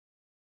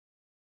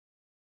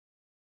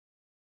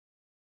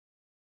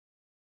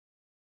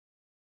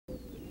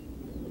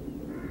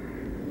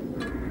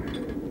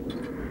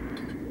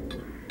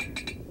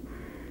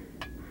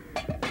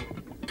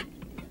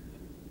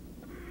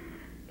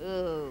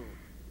Ooh.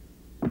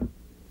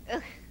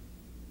 Ugh.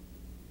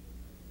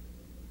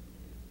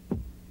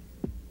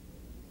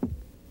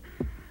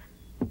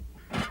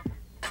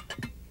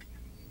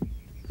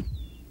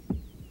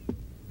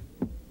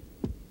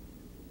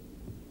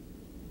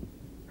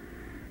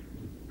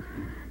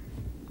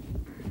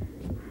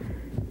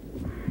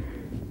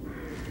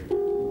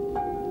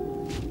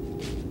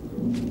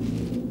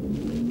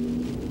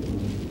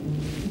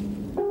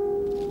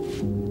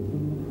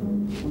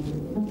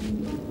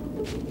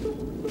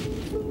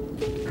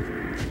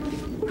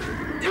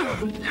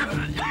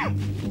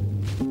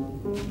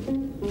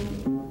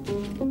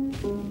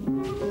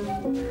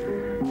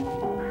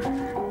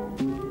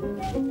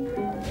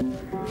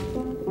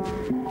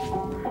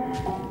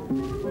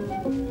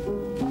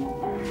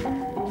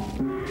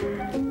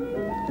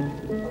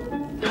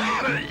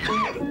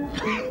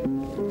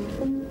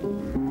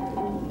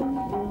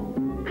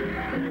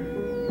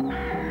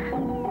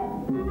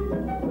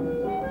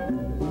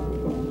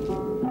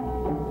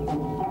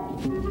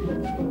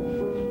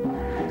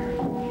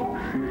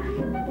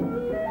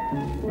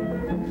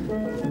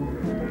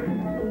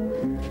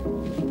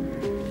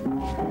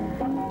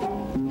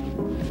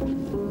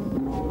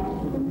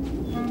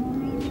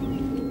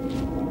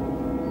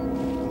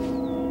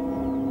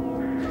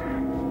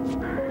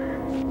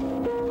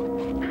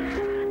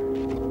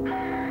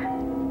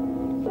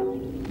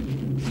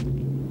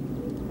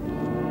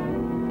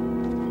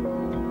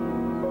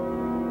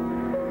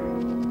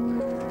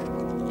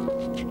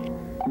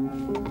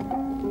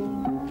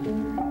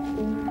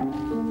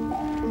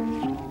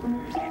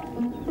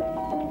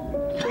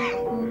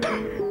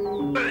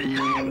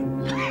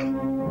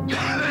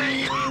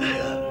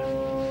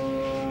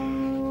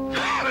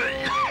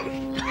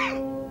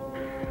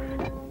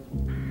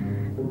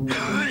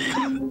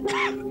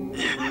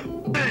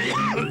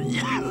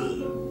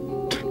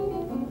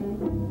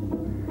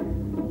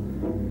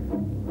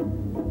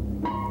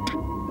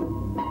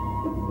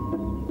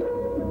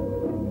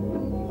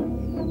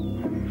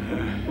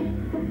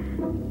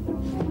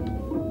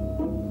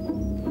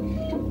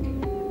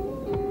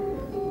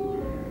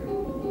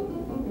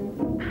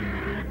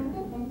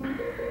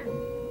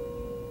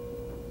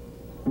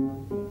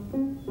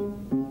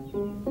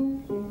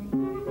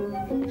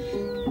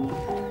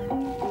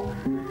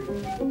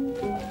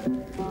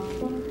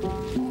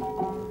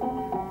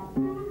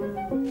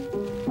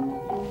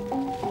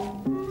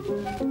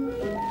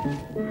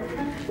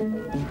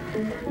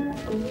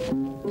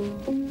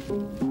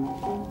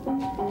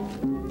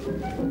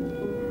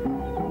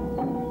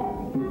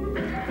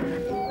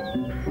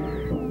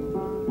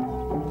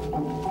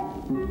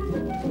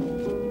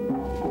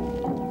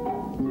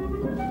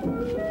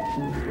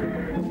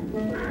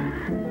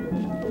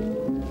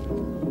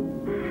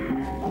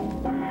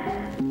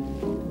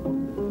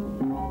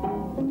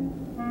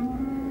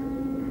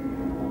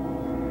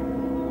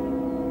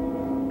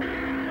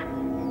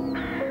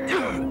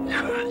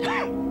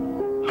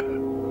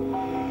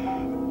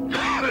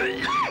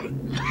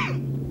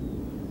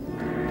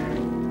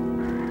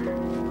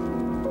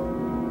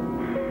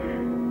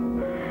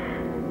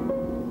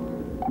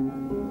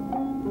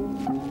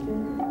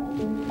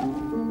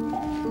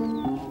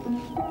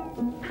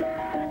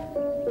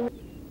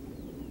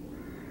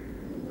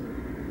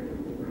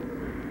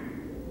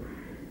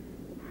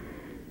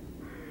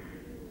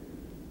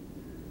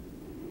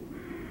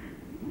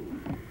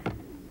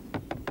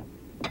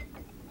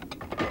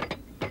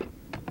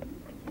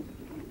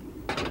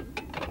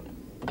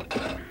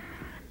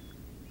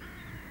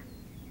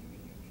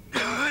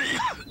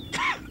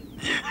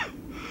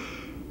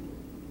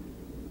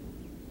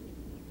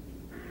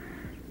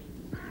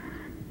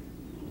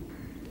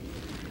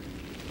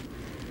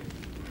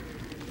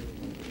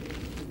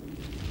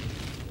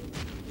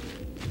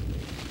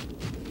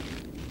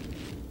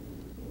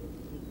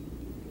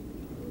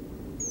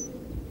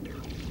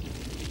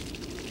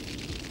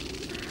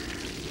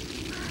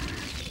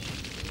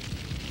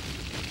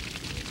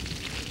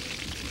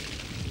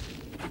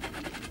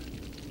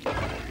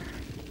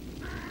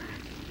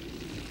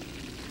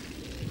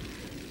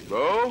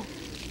 Bo?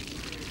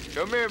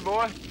 Come here,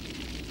 boy.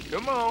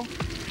 Come on.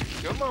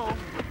 Come on.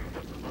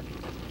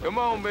 Come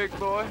on, big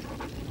boy.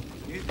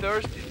 You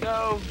thirsty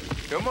dog?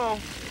 Come on.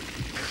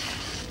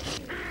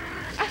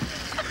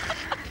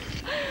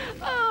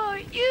 Oh,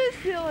 you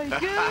silly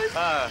goose.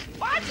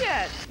 Watch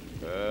it.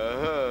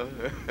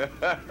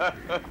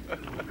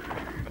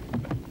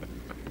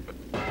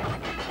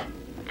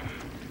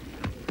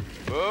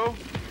 Bo?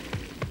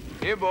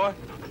 Here, boy.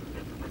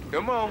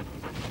 Come on.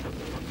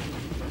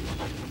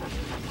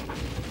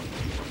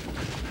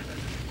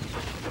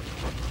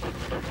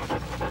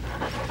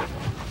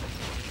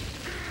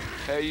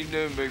 How you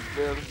doing, big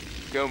fella?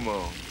 Come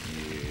on.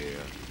 Yeah,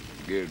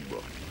 good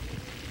boy.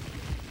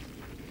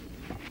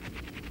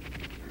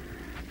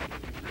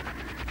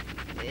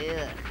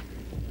 Ugh.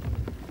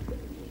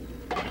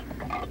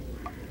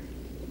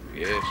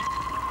 Yes.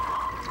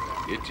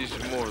 Get you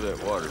some more of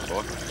that water,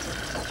 boy.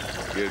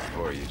 Good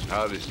for you, as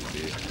hot as it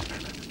is.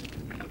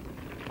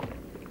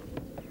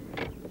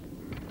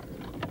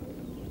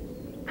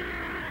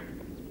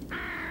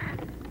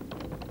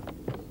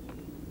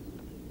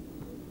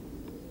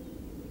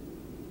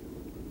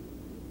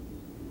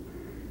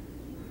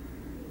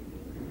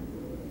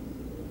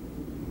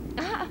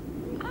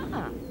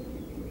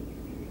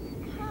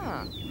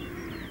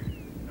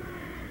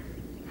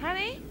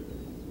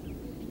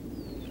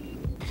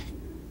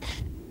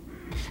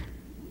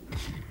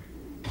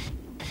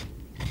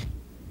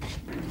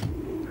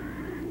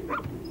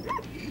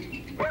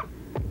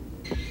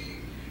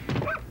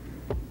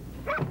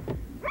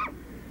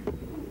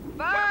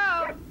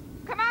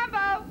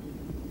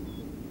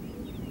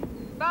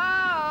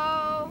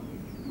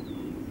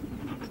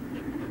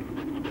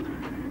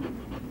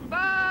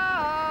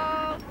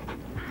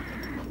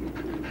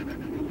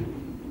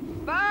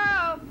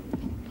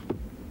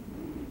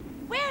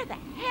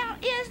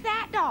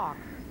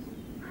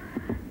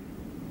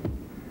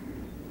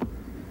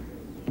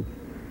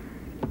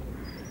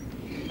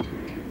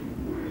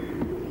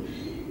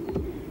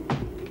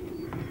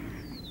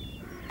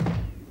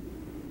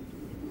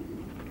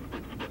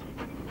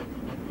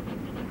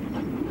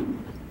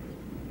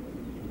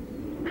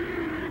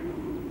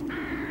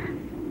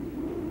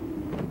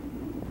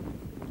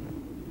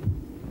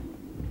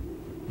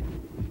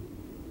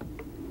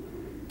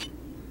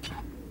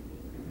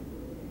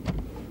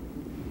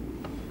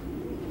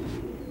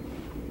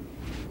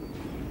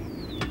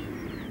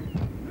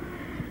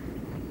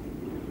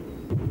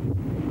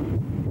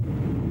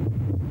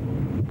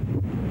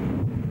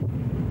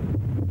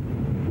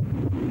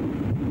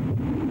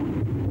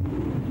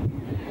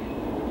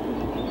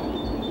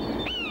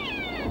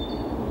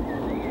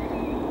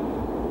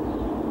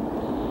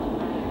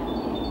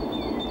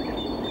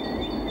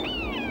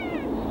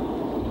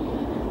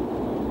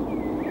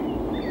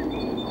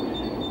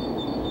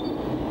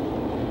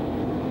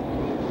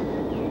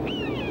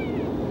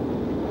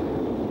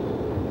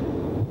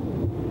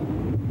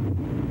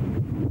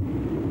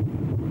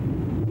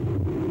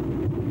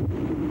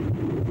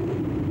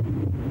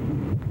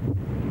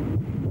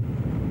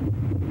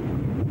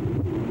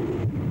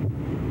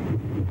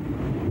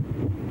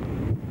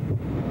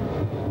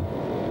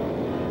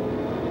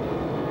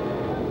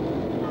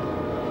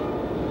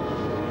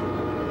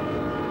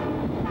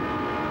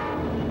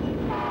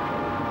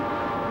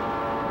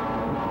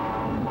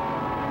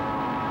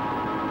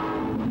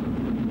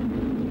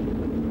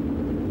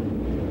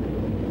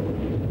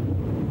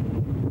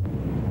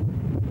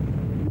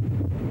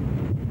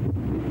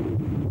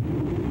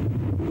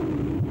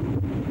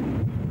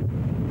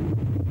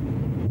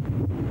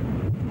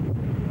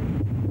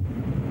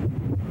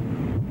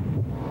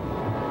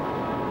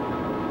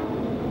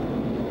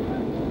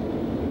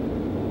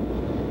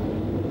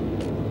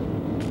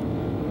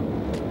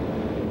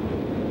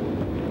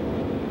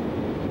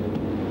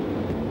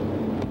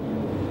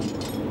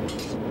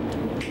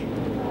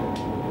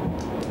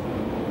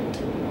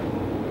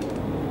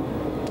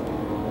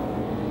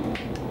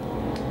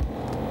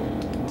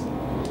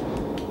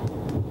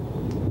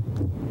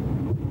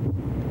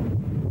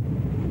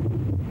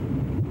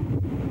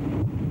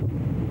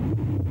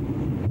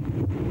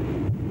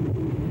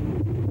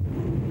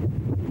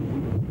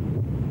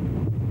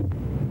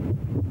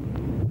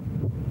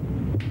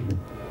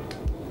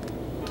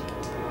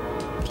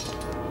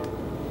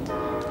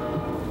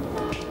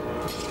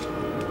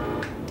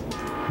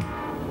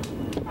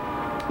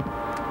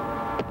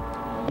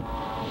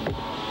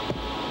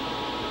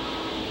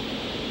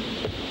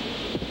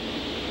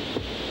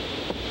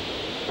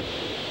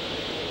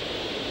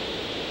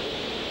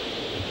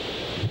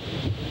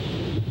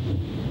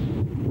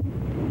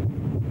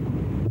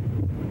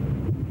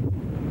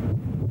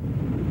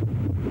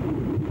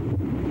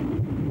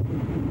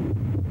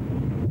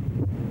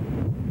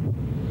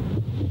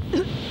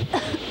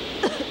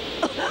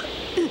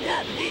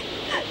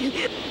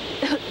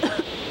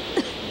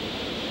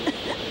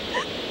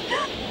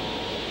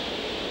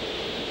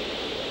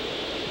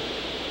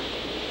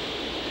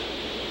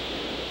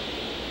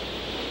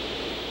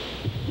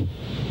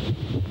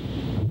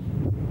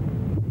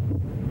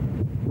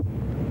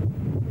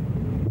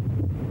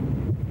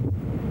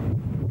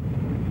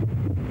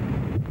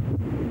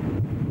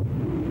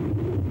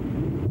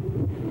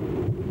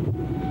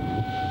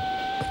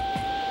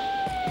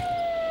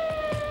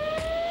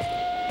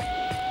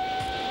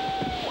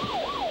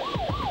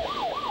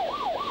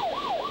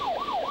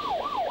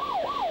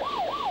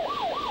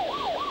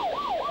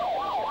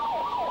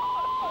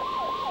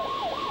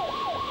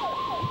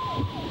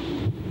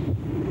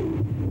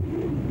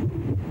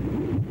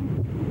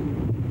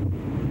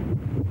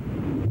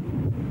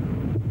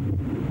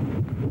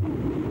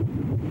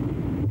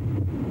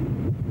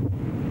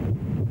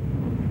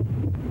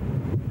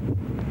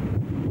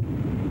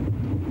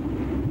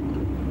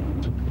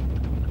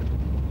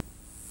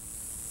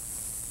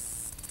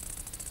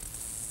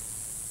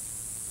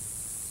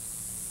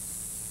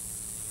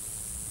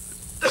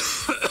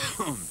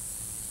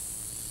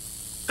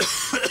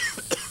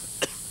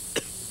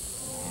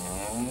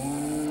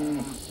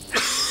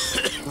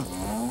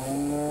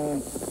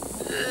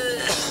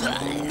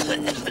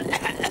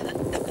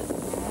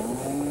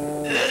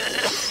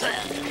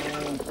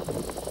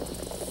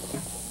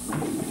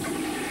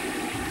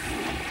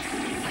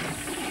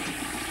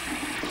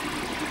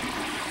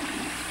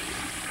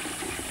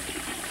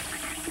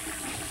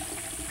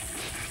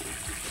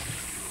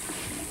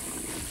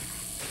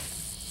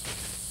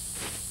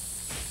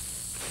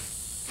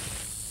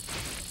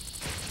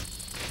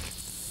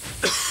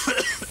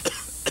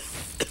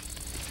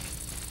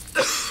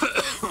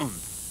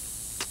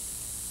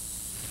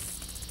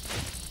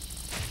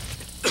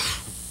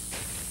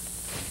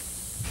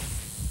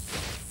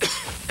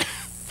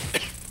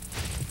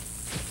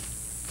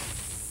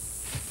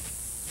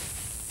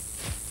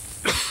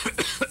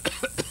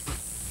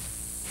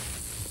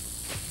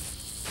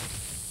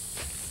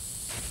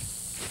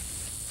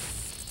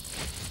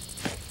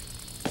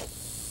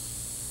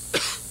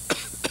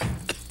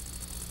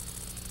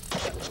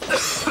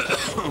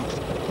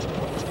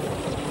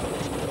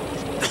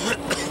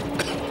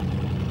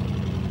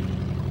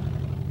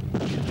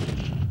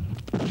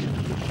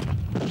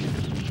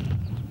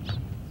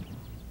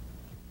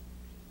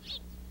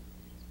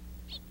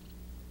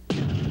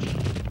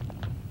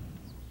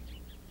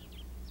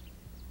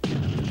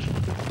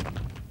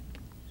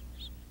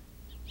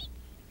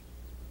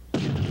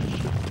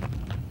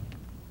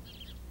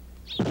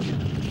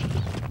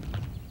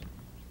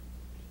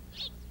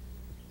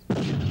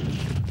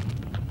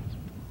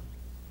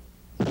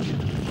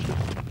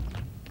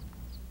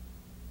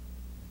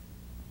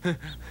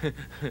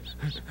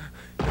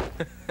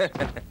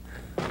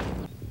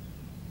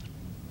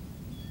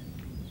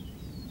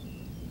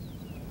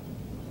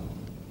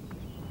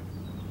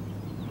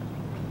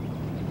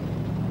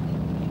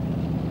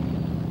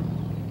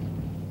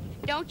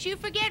 Don't you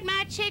forget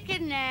my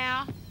chicken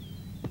now.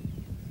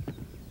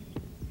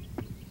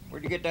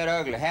 Where'd you get that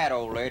ugly hat,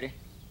 old lady?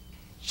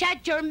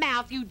 Shut your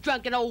mouth, you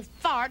drunken old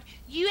fart.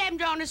 You haven't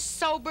drawn a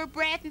sober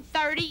breath in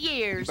 30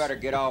 years. You better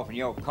get off in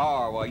your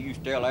car while you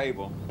still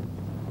able.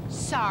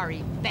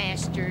 Sorry,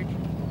 bastard.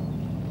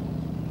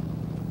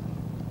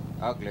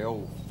 Ugly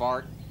old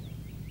fart.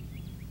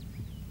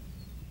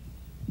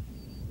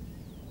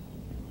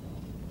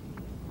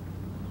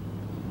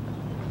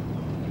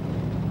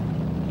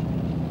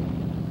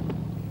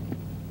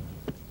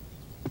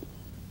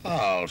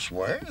 I'll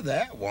swear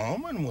that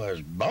woman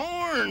was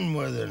born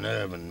with an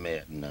oven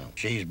mitten on.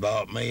 She's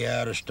bought me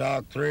out of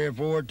stock 3 or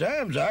 4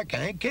 times. I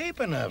can't keep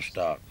enough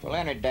stock. Well,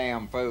 any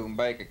damn fool can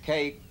bake a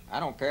cake. I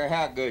don't care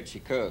how good she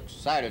cooks.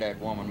 Sight of that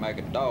woman make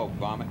a dog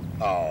vomit.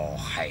 Oh,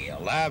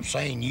 hell, I've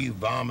seen you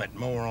vomit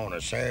more on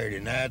a Saturday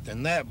night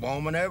than that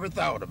woman ever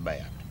thought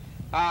about.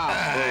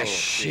 Ah,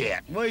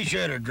 shit. We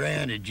should have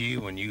drowned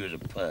you when you was a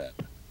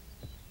pup.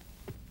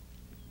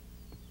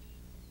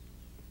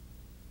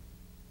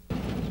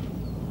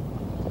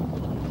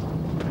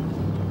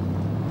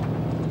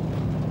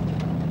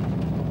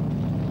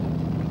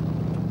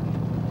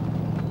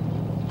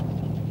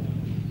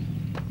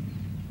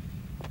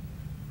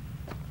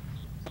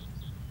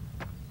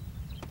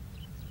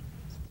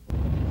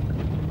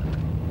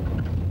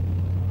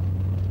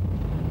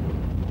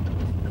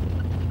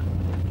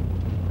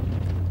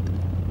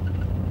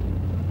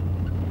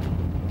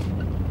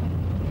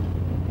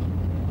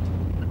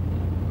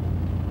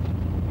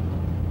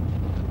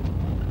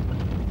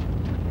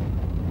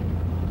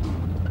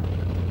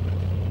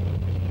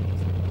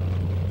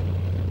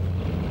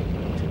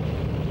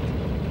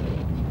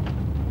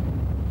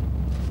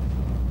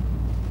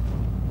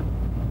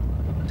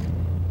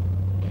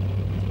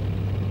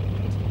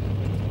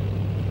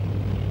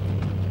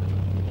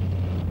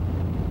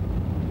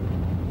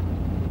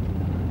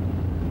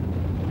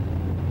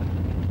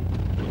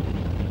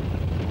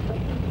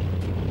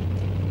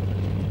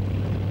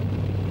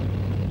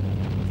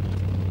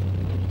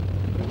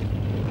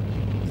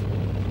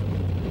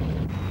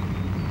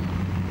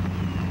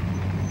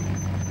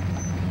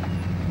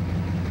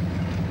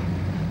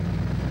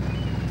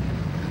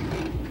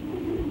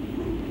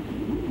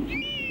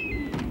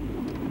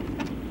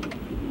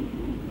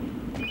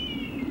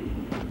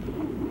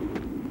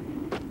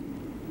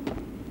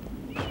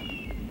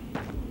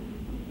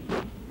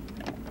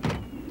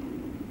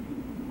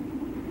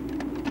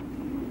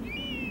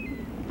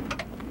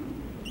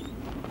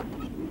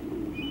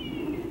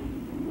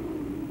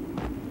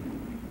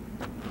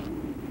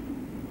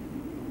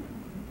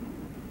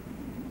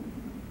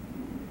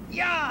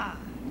 Yeah!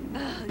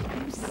 Oh,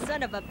 you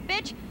son of a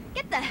bitch!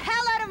 Get the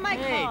hell out of my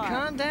car! Hey,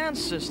 calm down,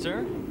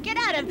 sister. Get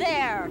out of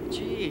there!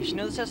 Geez, you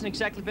know, this hasn't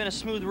exactly been a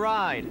smooth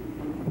ride.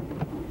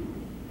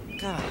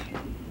 God,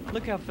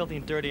 look how filthy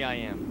and dirty I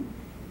am.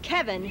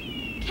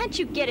 Kevin, can't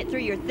you get it through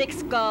your thick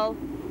skull?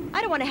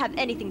 I don't want to have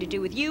anything to do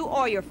with you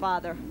or your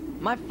father.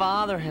 My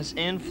father has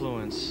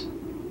influence.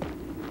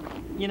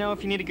 You know,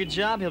 if you need a good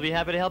job, he'll be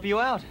happy to help you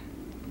out.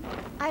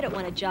 I don't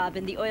want a job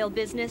in the oil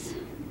business.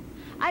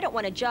 I don't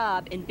want a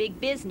job in big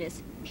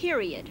business,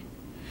 period.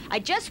 I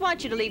just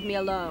want you to leave me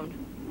alone.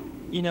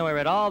 You know, I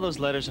read all those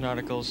letters and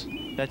articles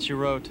that you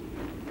wrote.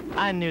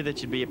 I knew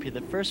that you'd be up here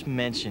the first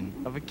mention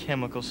of a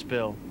chemical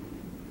spill.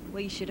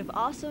 Well, you should have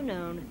also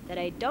known that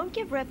I don't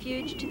give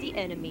refuge to the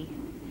enemy.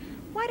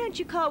 Why don't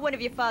you call one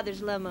of your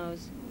father's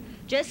limos?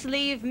 Just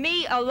leave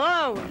me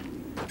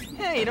alone.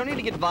 Hey, you don't need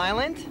to get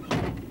violent.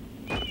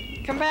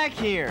 Come back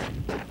here.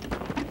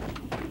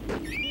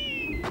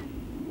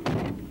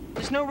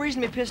 There's no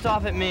reason to be pissed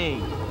off at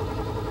me.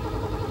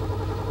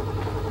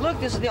 Look,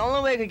 this is the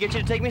only way I could get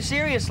you to take me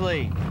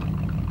seriously.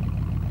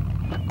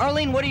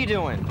 Arlene, what are you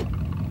doing?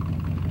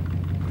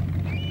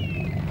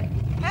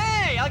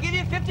 Hey, I'll give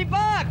you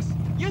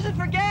 $50. Use it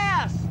for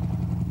gas.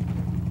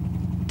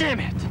 Damn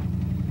it.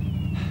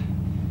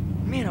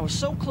 Man, I was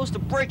so close to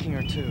breaking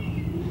her, too.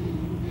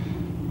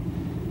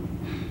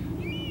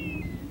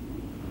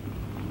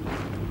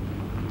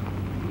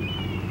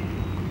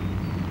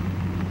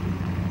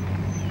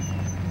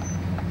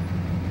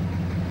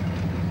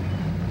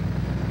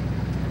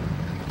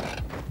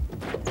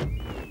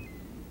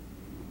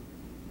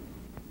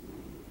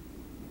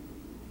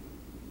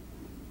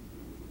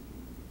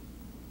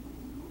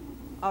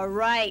 All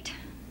right.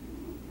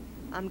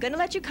 I'm gonna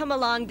let you come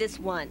along this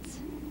once.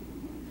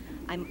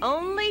 I'm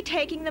only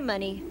taking the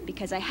money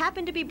because I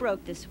happen to be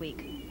broke this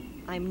week.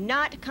 I'm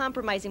not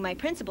compromising my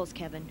principles,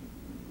 Kevin.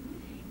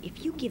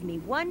 If you give me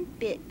one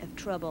bit of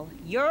trouble,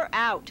 you're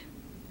out.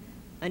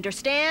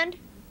 Understand?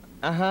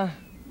 Uh-huh.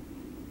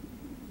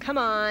 Come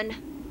on.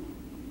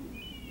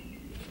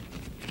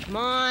 Come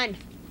on.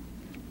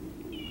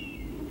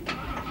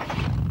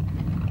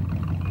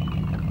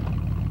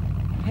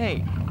 Hey,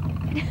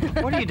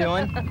 what are you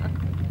doing?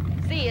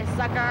 See ya,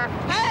 sucker.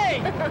 Hey!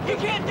 You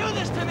can't do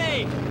this to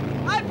me!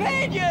 I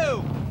paid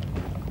you!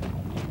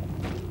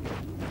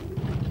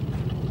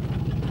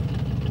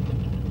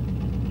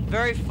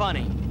 Very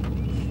funny.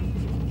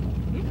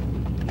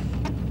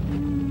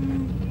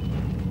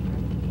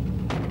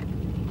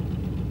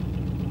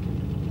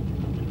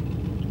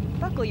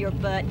 Buckle your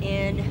butt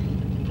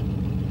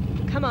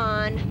in. Come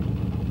on.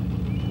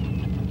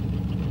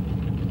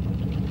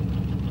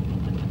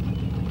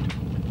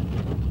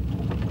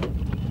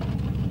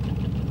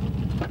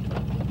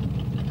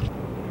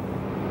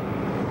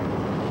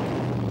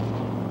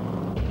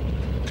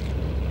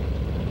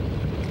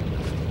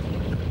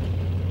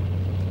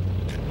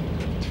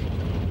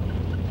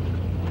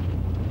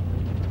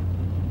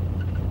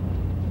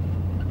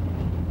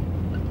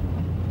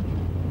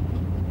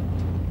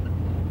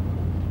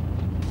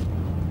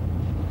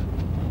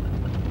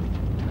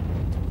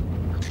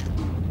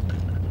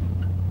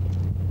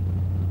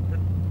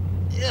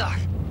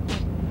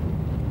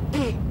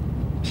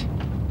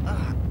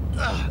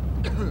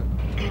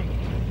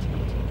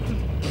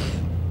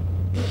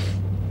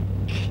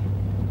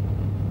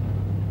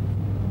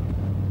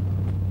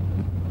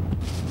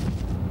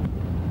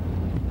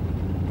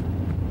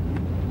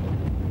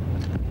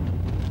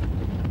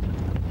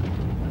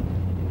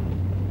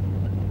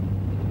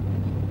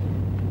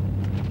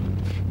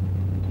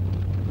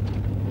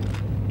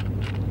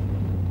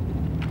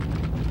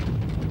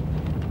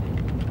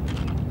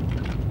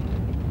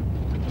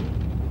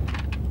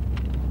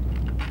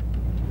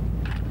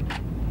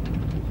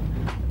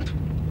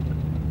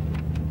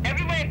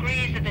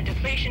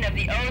 Of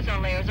the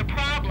ozone layer is a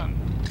problem.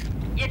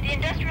 Yet the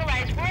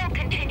industrialized world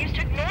continues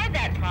to ignore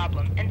that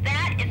problem, and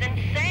that is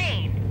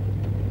insane.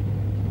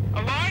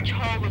 A large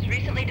hole was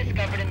recently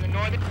discovered in the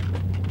northern...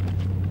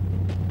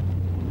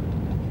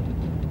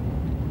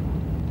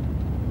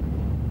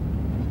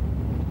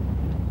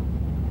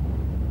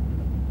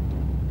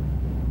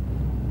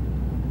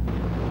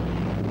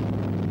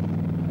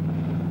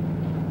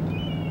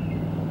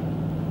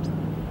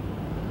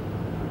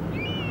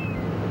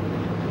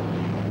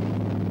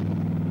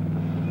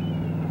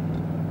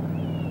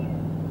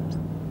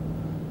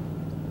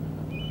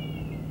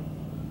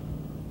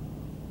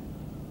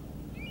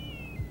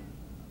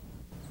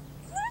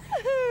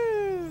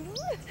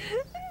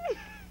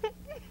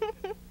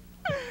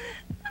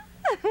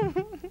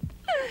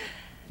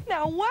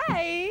 Now,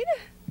 Wade.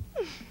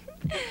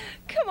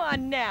 Come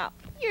on now.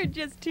 You're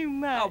just too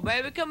much. Oh,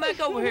 baby, come back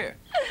over here.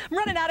 I'm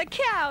running out of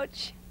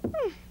couch.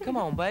 Come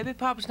on, baby.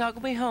 Papa's not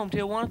gonna be home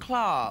till 1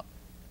 o'clock.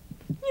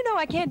 You know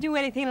I can't do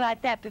anything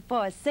like that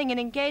before a singing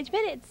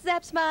engagement. It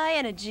zaps my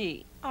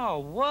energy. Oh,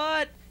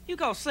 what? You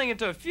go singing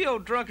to a few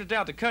old drunkards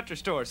down at the country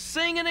store.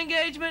 Singing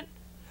engagement?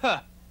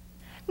 Huh.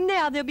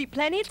 Now there'll be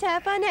plenty of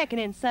time for necking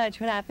and such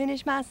when I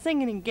finish my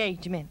singing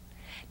engagement.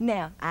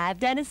 Now, I've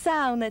done a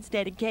song that's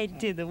dedicated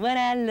to the one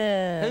I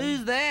love.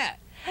 Who's that?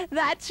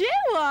 That's you,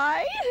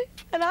 Wade.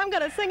 And I'm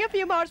gonna sing a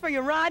few bars for you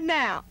right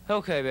now.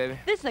 Okay, baby.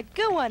 This is a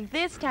good one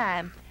this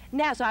time.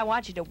 Now, so I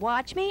want you to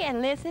watch me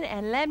and listen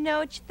and let me know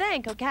what you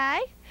think, okay?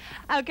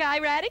 Okay,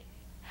 ready?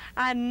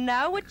 I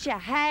know what you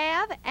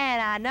have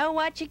and I know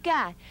what you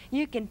got.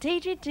 You can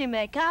teach me to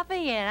make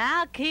coffee and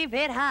I'll keep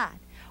it hot.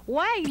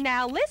 Wade,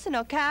 now listen,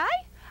 okay?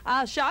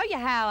 I'll show you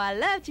how I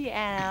loved you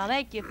and I'll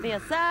make you feel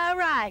so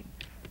right.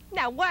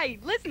 Now,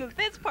 Wade, listen to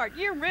this part.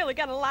 You're really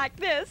gonna like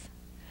this.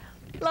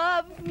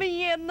 Love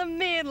me in the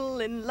middle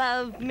and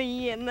love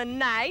me in the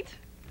night.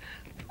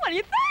 What do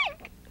you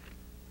think?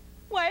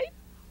 Wade?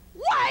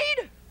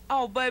 Wade!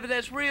 Oh, baby,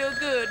 that's real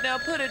good. Now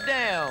put it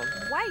down.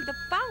 Wade, the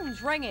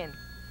phone's ringing.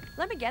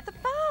 Let me get the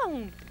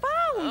phone.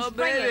 Phone's Oh,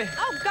 baby. ringing.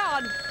 Oh,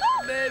 God.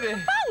 Oh, Baby.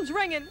 Phone's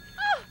ringing.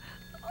 Oh,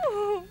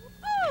 oh,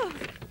 oh.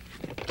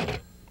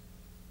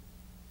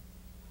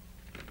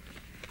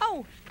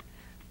 Oh,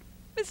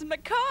 Mrs.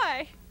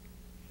 McCoy.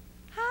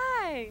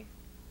 Hi.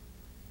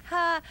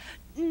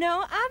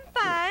 No, I'm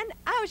fine.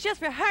 I was just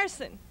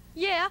rehearsing.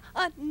 Yeah,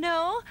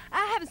 no,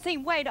 I haven't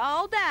seen Wade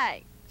all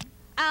day.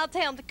 I'll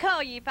tell him to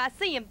call you if I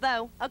see him,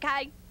 though,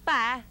 okay?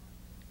 Bye.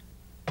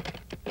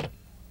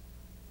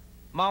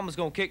 Mama's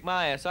gonna kick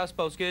my ass. I was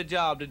supposed to get a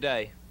job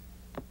today.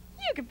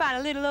 You can find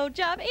a little old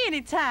job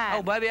anytime.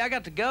 Oh, baby, I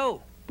got to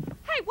go.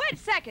 Hey, wait a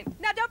second.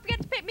 Now, don't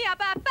forget to pick me up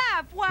by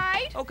 5,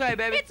 Wade. Okay,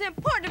 baby. It's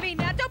important to me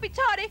now. Don't be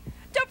tardy.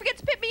 Don't forget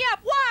to pick me up,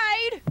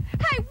 Wade.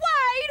 Hey,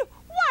 Wade!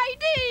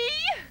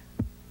 Wadey!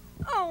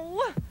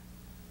 Oh.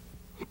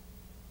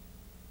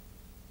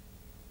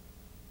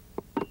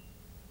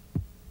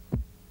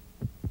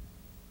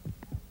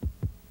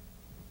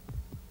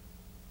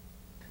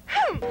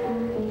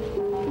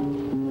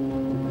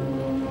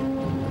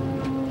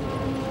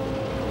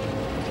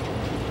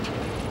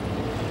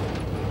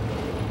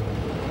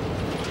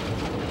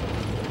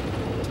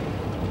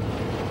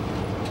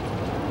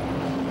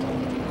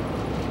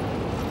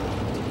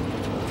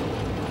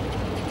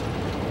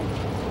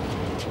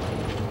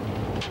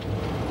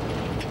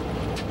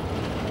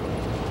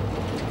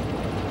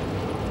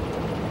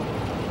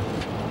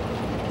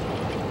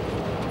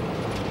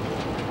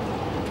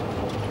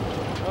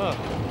 Ugh,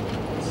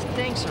 it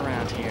stinks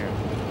around here.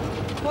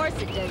 Of course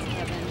it does,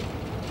 Kevin.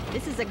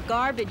 This is a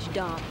garbage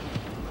dump.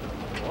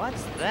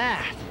 What's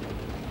that?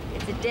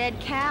 It's a dead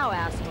cow,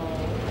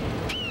 asshole.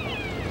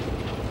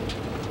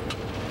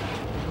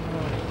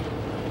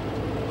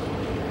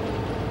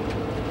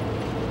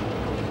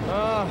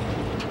 Oh.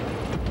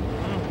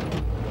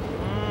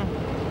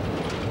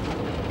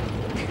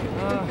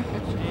 Oh,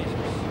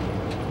 Jesus.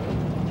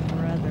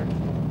 Brother.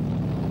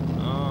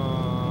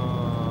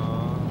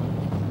 Oh.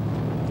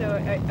 So,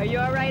 are you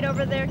all right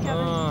over there,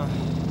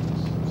 Kevin?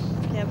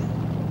 Kevin?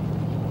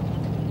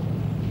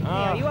 Hey,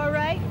 are you all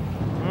right?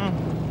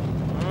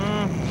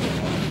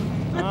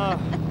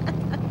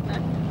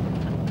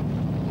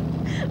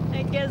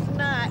 I guess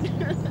not.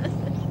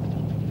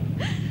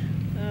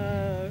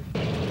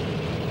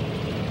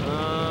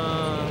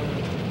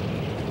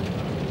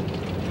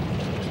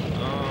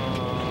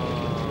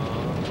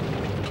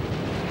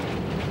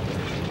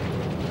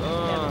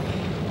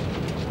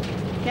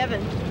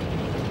 Kevin.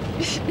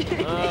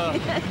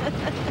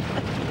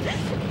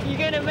 You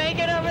gonna make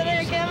it over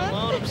there, Kevin?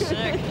 Alone, I'm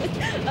sick.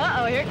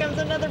 Uh-oh, here comes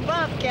another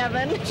bump,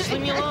 Kevin. Just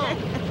leave me alone.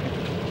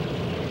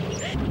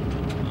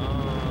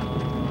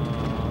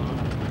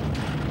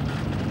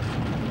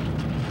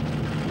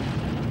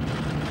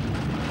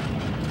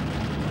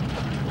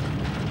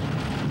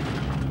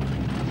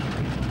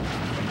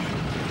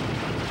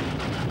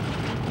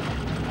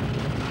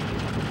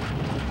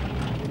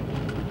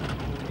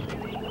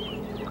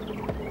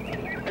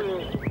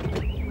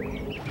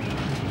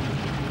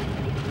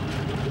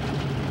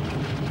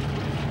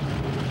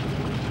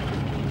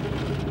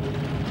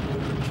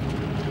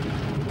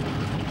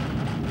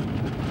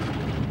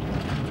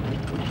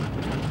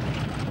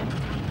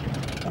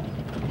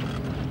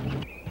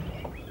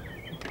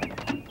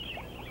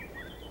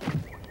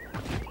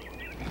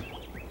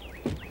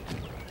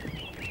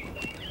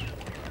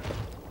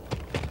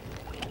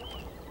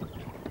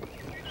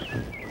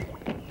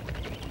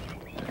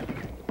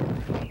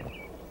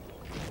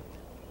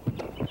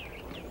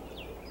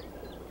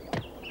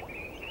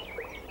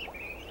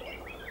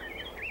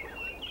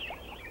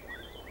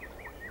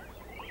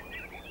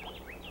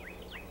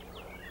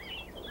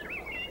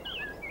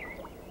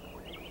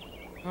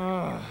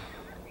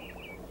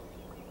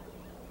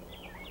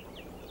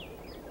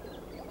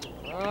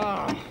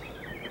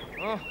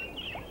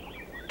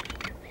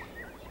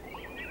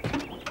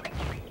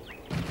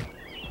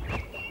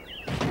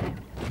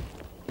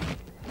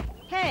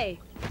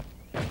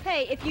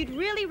 Hey, if you'd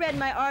really read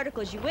my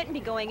articles, you wouldn't be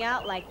going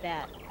out like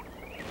that.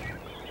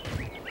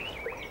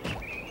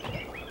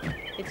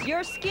 It's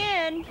your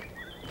skin.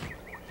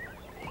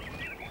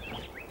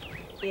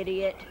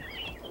 Idiot.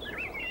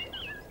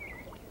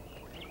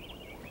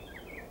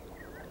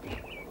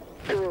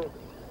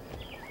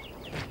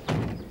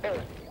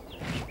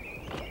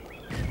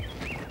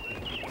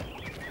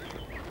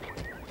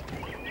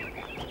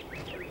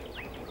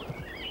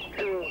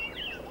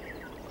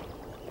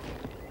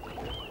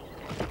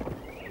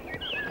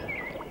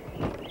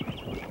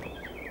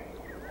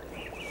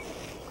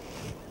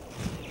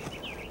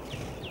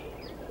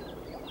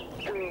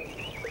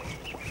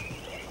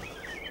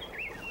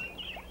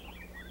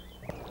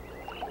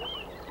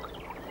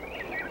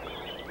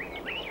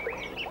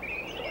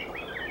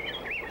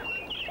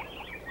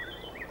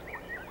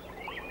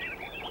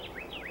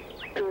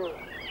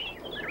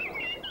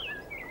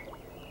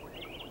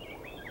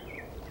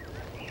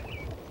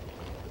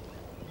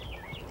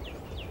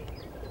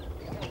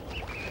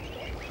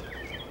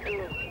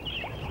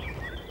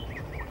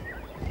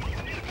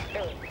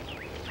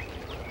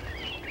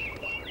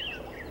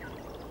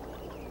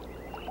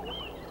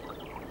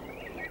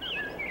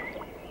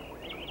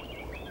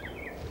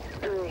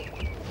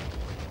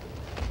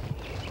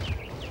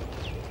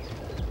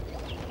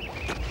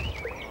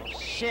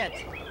 Shit.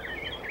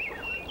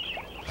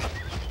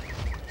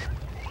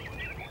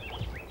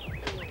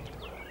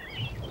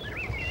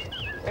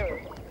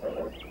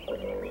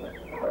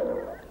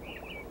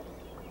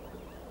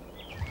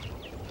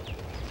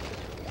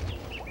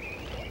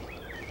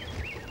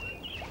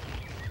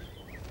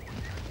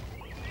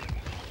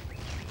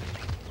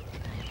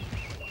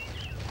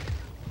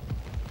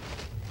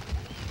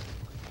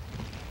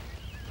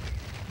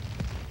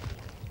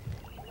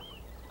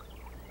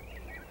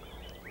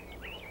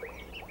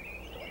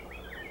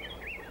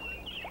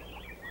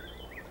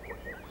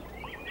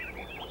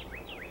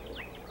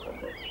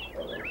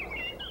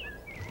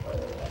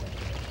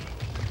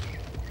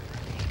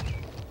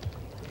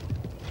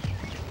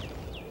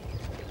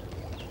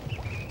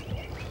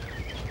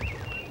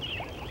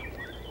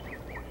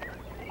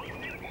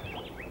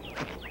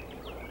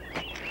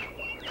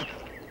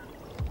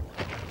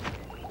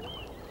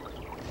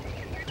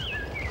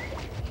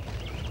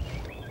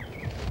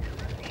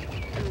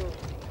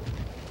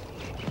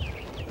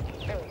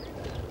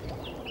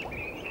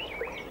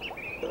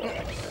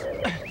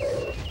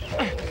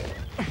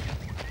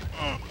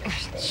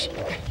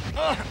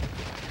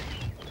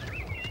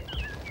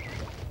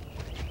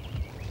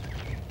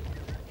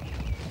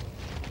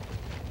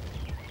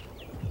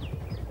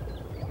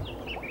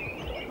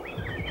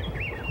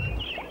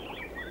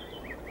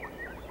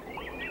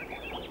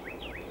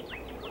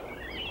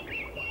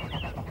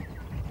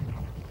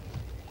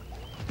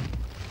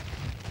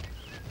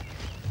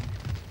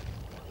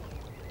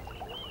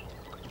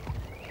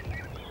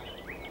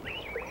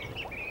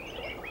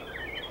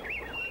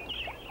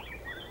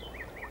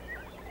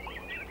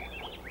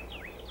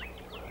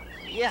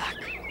 Yuck.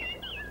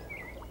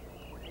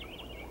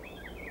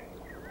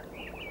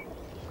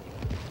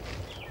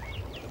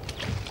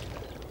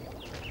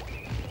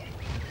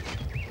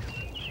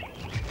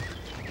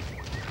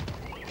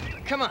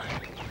 Come on.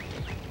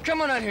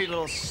 Come on out here, you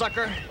little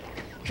sucker.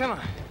 Come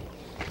on.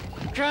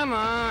 Come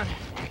on.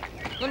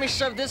 Let me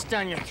shove this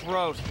down your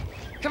throat.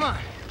 Come on.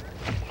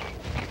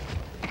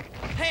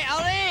 Hey,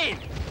 Arlene!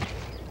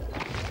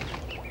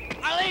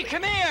 Arlene,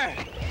 come here!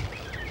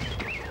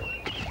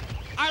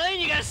 Arlene,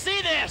 you gotta see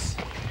this!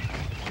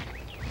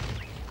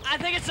 I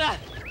think it's a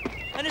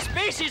new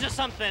species or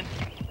something.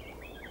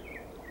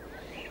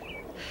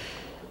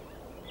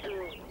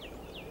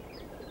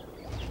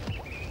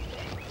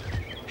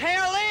 Hey,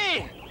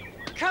 Arlene!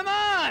 Come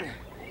on!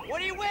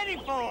 What are you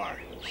waiting for?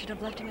 Should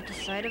have left him at the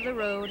side of the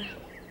road.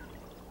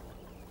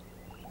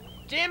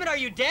 Damn it, are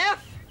you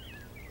deaf?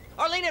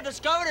 Arlene, I've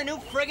discovered a new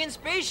friggin'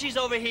 species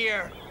over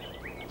here.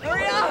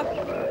 Hurry up!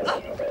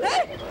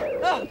 Hey!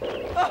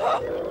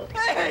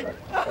 Hey!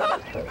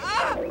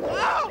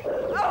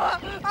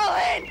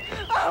 Arlene!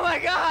 Oh my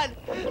God!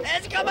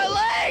 It's got my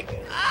leg!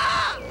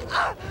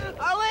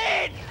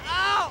 Arlene!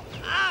 Oh!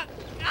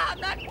 I'm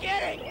not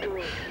kidding!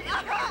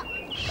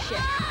 Shit.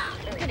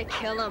 They're gonna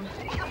kill him.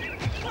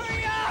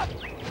 Hurry up!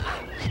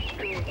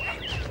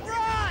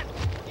 Run!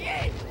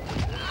 Yeet!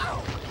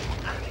 Ow!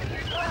 I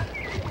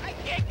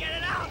can't get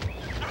it out!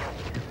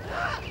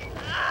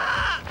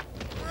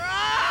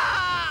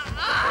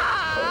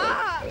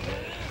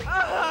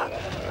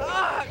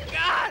 Oh,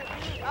 God!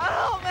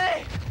 Help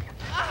me!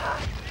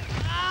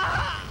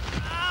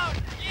 Oh,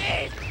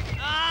 jeez!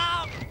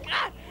 Oh,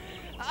 God!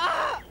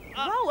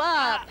 Grow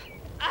up!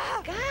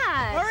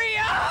 God! Hurry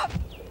up!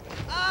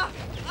 Oh,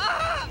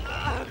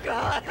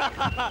 God!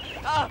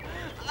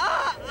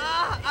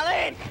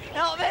 Arlene,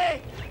 help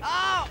me!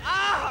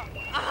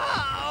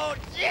 Oh,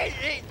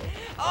 jeez!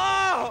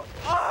 Oh!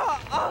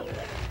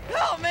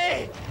 Help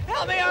me!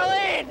 Help me,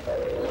 Arlene!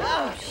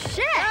 Oh,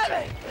 shit! Grab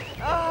me!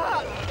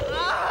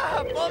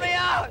 Pull me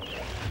out!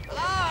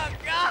 Oh,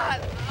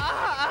 God!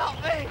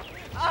 Help me!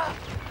 Ow!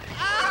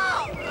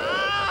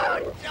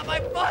 My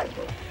foot!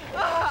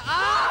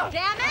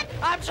 Damn it!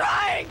 I'm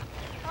trying!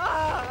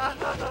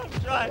 I'm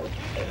trying!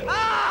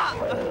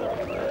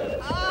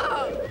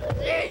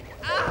 Gee!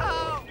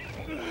 Ow!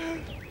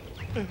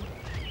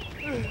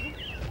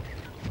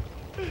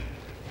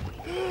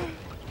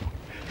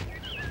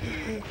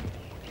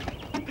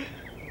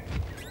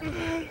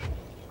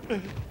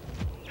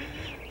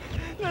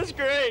 That's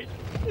great.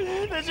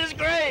 This is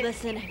great.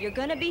 Listen, you're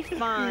gonna be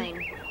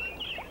fine.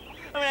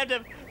 I'm gonna have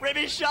to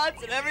rabies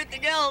shots and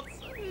everything else.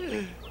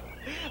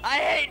 I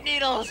hate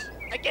needles.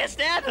 I can't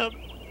stand them.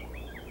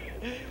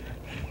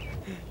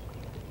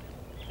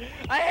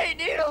 I hate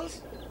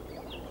needles.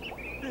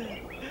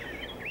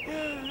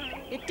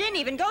 It didn't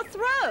even go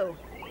through.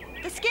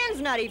 The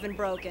skin's not even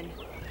broken.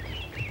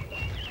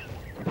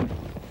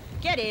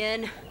 Get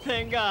in.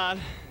 Thank God.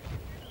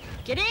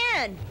 Get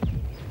in!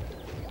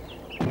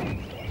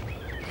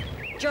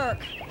 Jerk.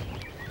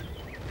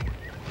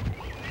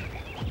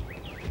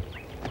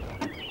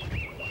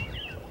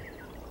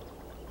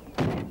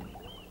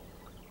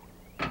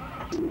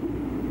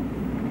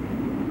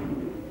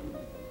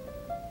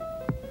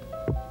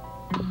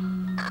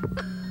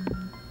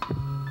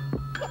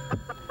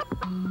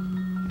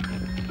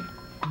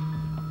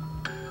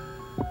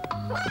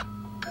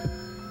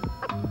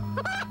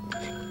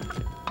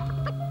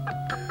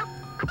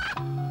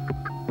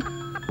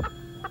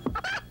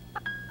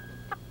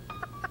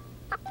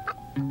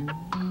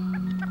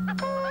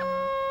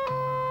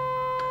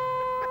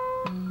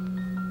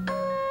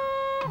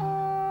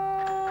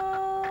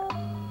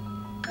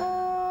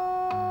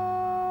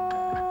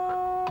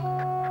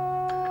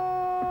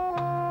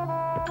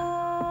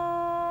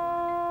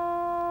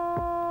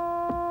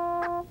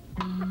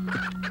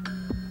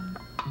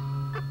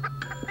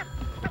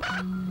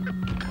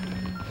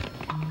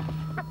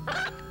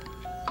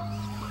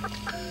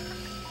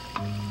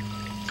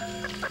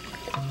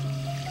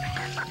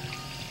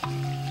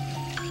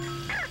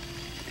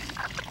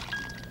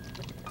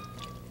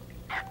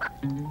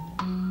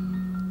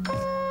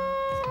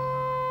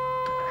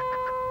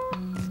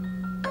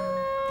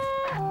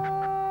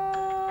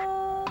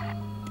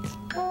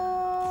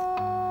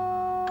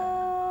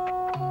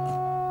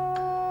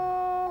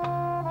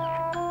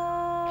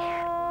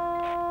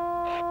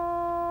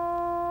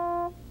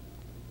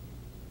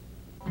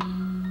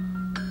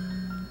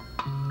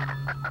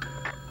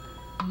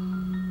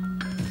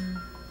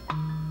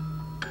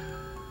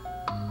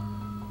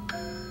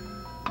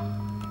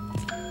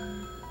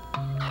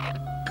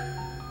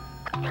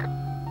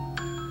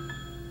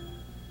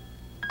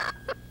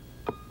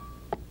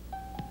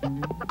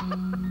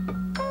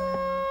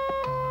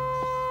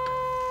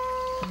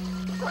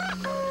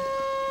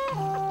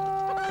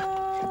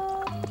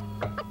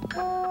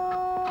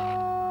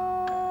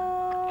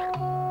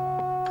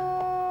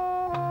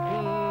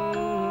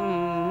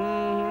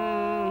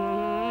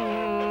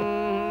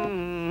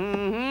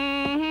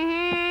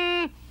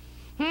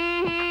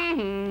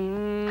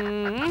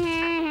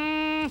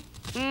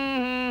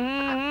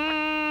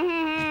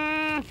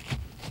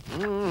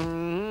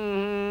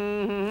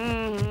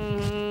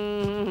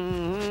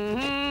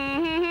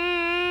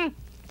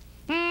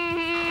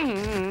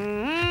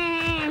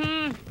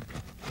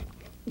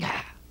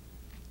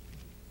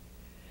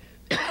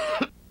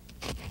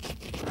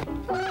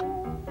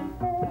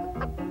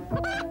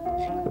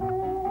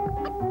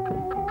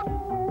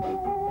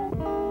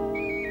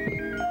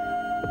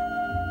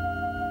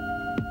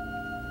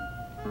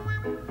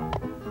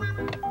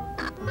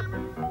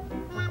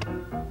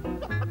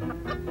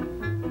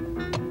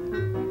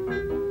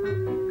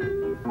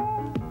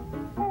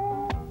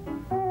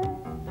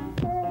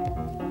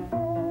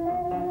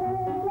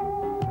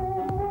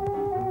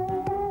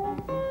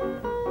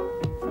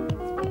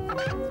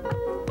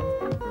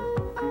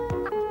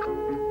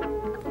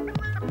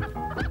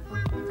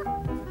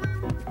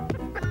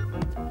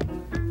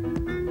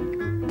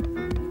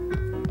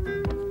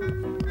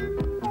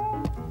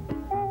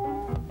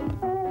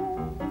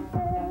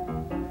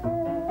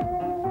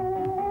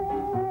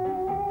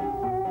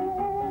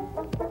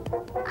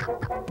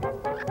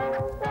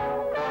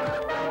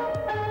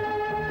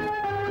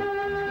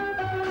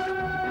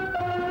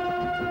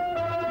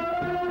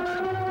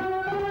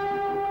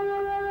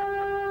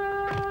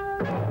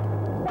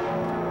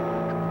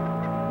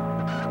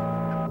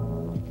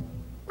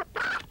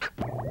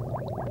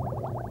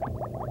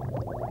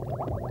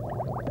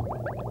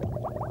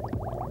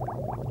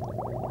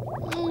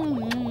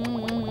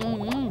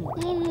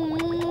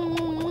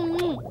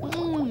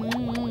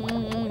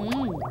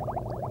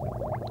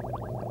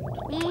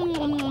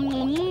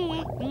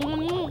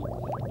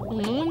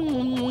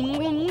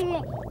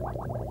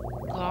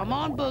 Come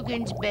on,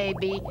 Boogans,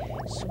 baby.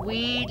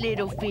 Sweet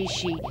little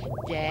fishy.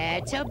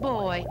 That's a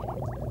boy.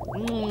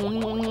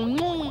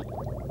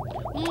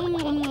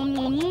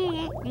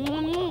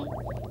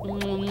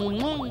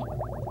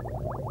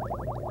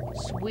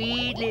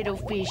 Sweet little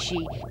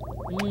fishy.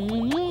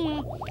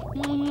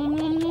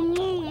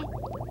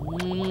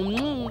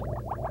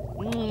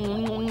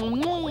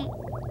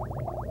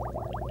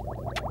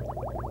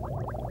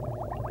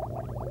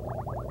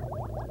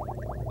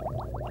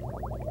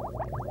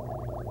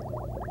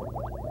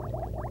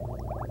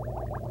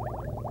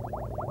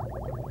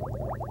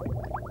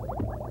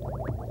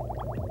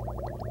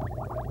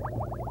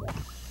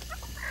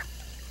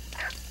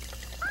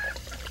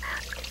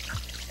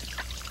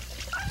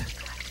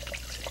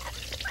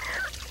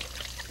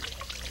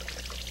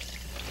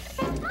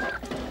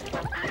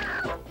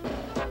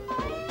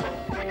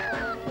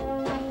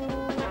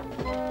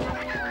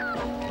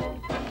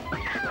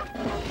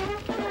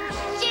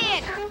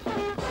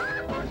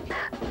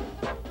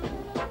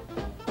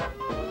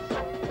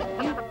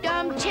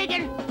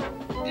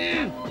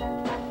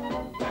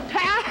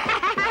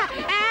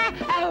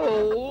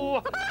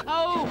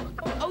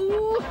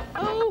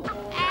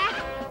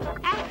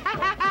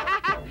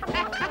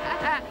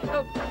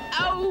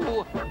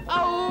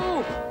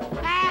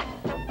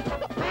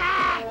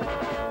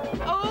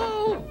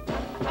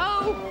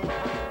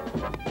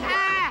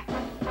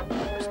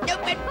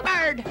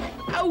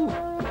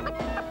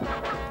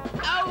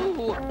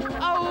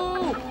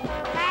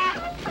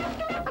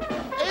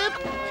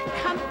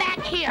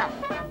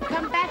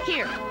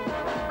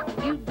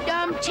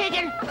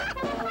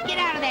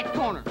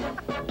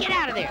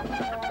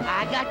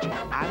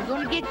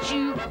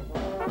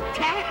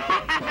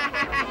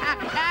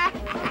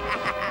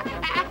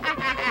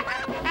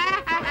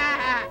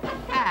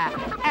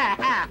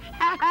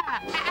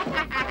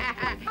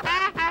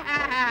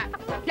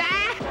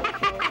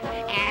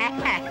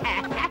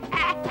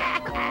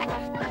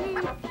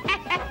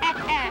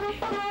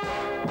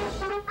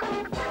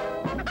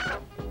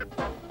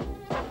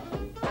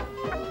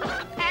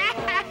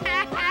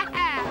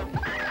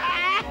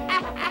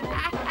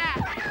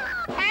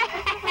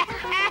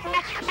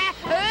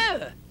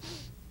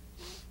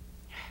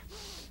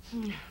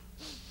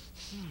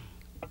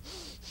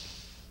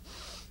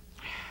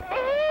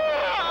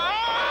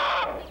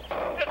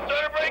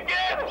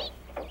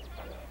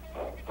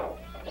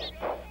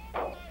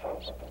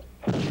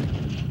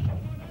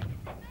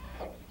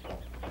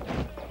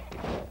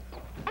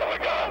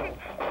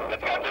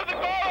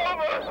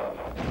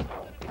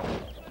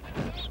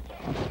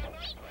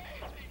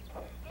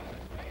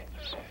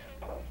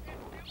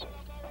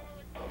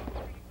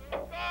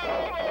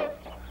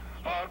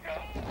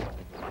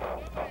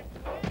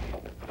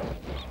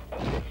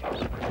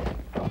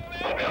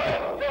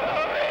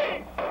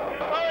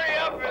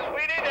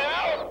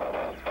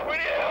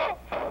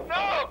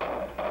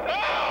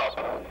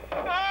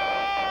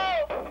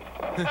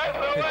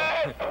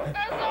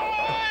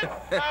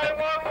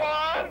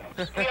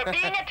 We are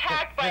being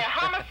attacked by a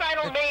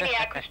homicidal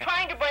maniac who's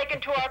trying to break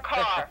into our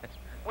car.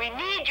 We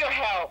need your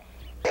help.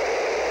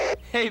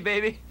 Hey,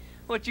 baby,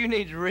 what you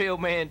need is a real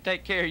man to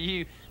take care of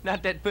you,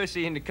 not that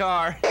pussy in the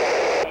car.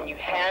 Can you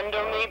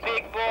handle me,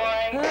 big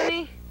boy?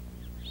 Honey,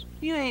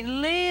 you ain't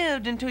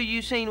lived until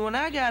you seen what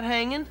I got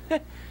hanging.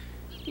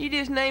 You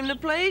just name the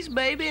place,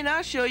 baby, and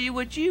I'll show you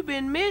what you've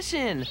been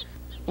missing.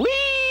 Whee!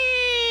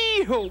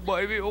 Oh,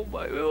 baby, oh,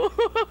 baby.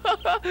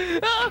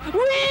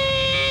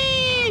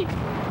 Whee!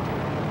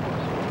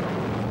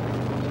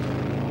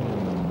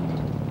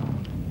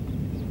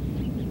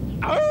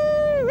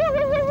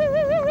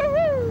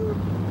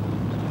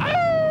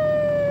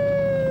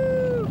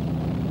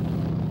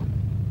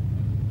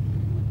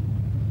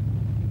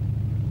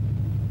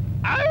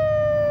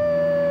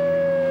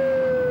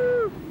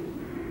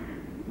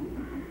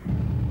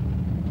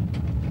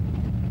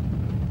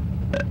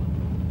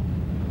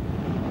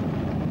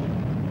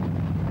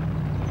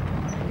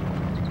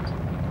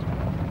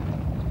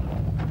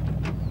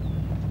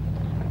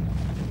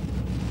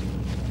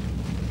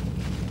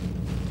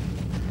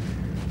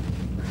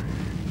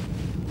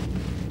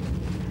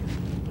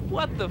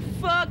 What the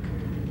fuck?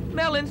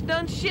 Melon's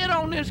done shit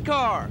on this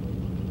car.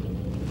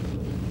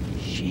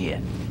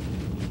 Shit.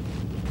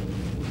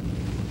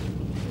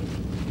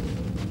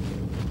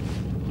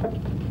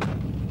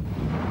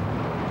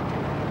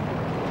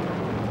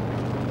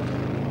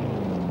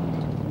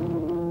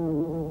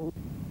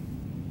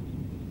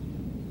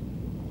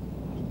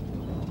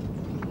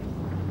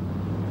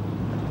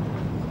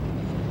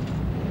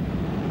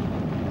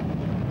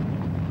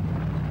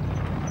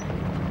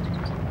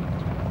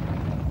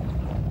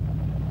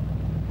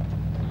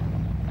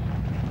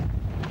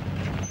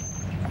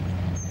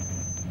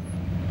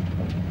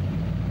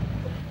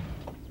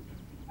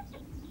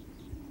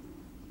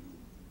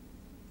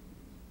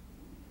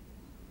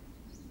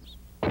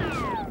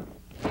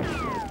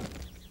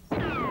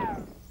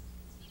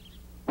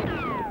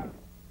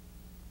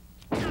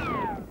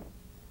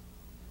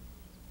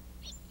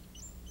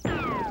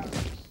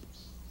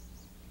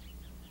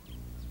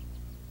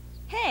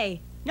 Hey,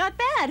 not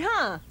bad,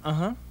 huh?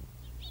 Uh-huh.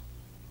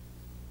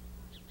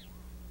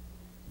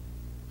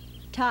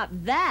 Top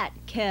that,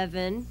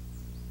 Kevin.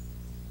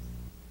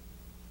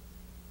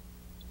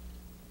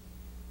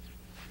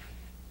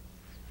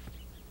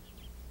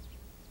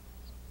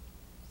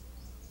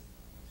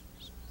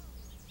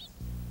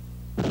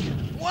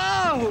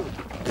 Whoa!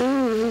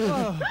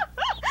 Oh.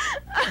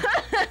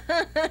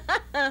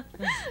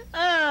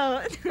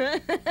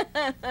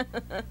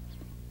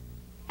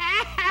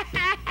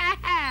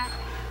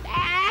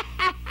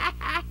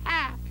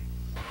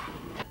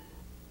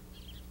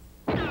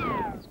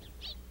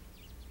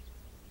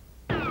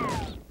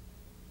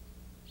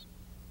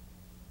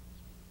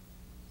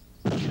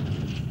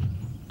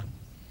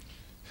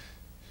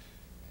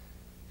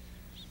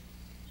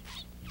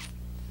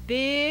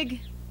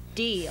 Big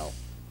deal.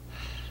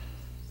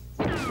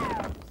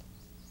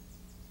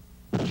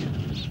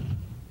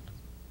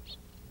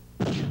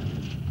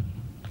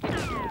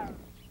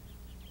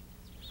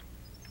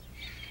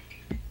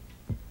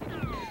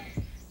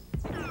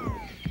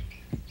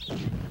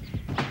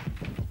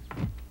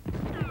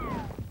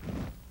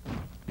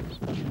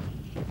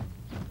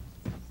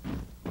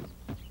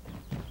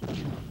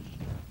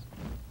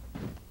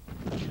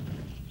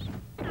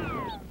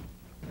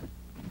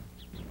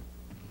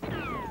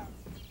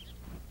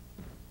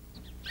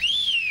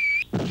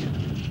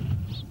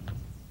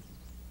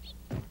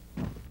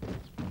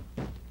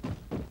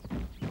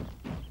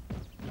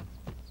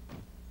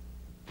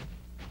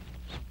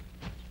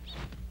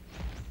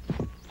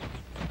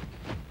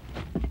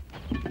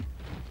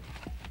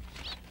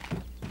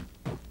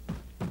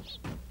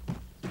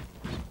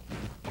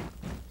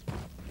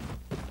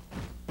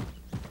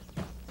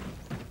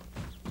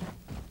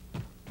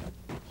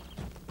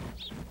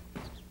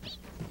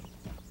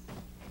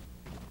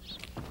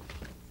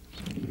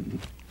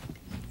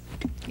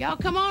 Y'all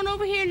come on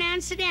over here now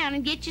and sit down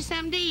and get you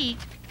something to eat.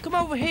 Come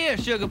over here,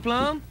 Sugar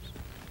Plum.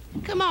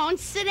 Come on,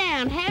 sit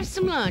down, have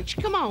some lunch.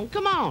 Come on,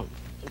 come on.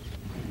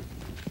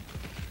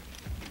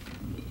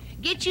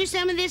 Get you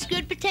some of this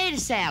good potato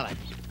salad.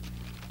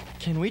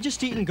 Can we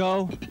just eat and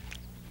go?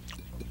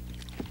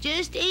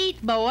 Just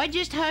eat, boy.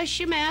 Just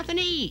hush your mouth and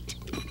eat.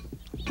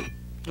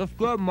 That's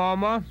good,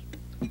 Mama.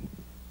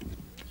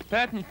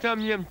 Pass me some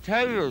of them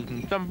taters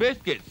and some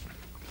biscuits.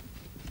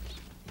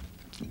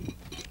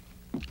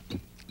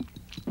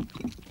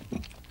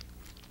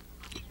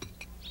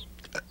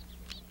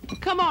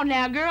 Come on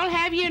now, girl,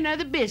 have you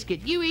another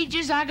biscuit. You eat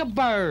just like a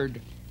bird.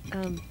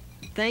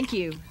 Thank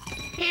you.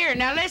 Here,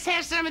 now let's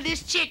have some of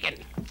this chicken.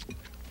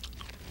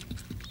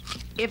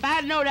 If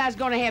I'd known I was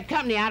gonna have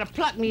company, I'd have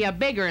plucked me a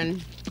bigger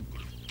one.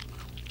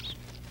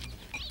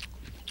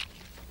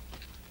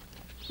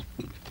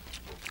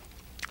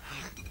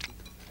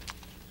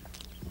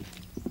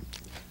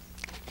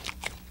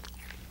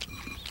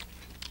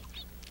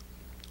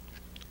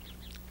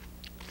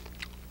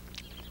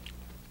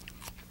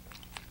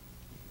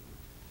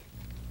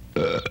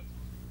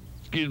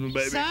 Excuse me,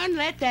 baby. Son,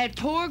 let that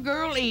poor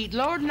girl eat.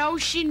 Lord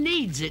knows she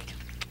needs it.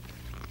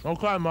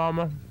 Okay,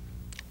 Mama.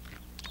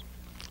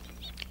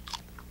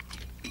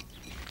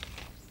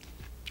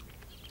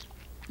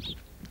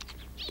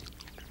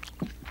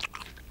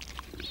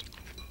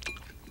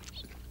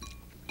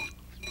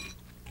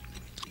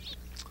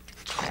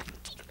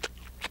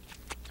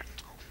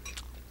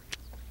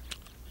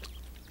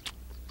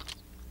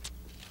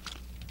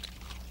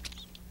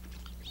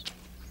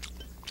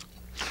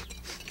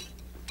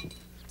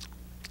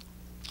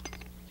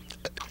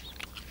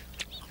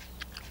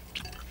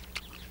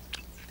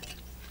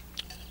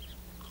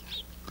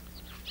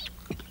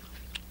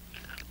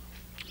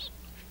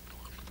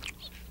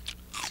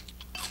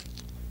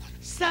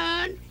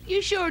 Son,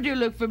 you sure do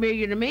look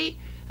familiar to me.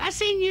 I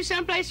seen you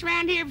someplace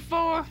around here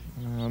before.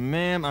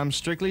 Ma'am, I'm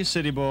strictly a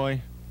city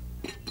boy.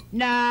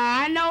 Nah,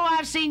 I know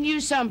I've seen you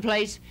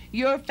someplace.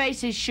 Your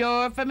face is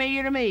sure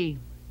familiar to me.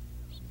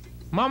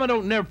 Mama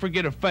don't never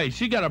forget her face.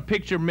 She got a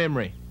picture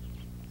memory.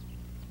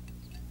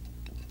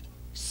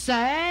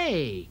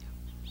 Say,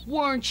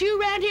 weren't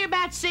you around here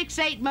about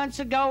 6-8 months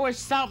ago or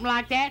something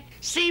like that?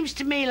 Seems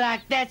to me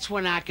like that's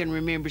when I can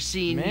remember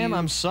seeing you. Ma'am,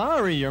 I'm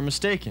sorry, you're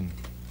mistaken.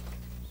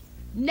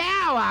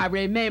 Now I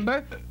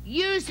remember.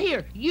 You's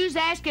here. You's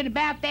asking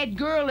about that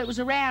girl that was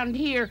around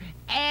here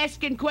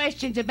asking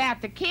questions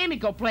about the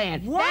chemical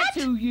plant. What?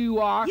 That's who you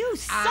are. You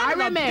son I of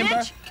a remember.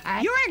 bitch!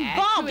 You're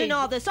involved in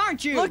all this,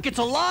 aren't you? Look, it's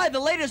a lie. The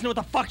lady doesn't know what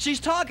the fuck she's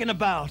talking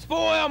about.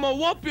 Boy, I'm gonna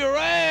whoop your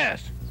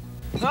ass!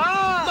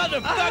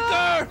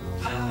 Motherfucker!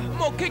 I'm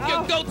gonna kick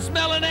your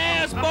goat-smelling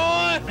ass,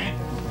 boy!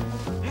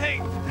 Hey!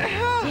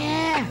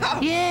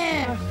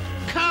 Yeah.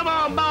 Come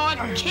on,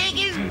 boy. Kick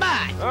his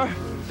butt.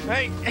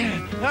 Hey!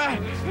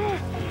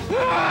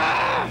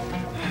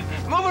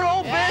 Move it,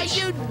 old bitch!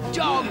 You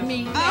dog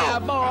me now,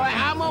 boy.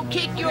 I'm gonna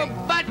kick your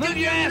butt Move till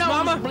your your ass, nose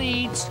Mama.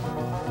 bleeds.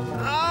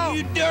 Oh.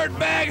 You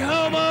dirtbag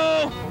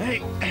homo!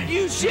 Hey!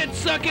 You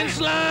shit-sucking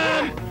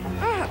slime!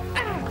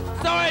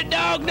 Sorry,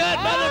 dog nut,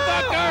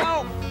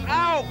 motherfucker!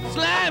 Ow!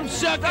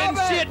 Slime-sucking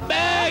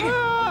shitbag!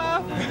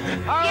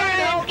 Get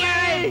him,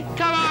 Gary.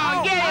 Come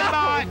on, get him,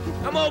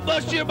 boy. I'm gonna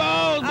bust your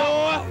balls, boy.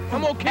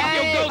 I'm gonna kick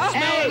your goat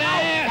smelling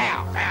ass.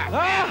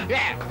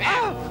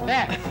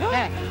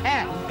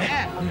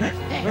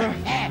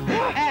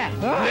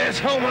 This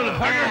home,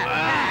 motherfucker.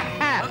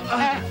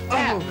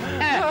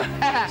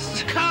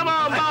 Come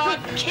on, boy.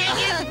 Kick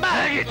his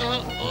butt.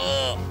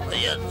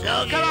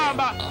 Come on,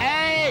 boy.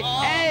 Hey,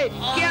 hey,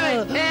 kill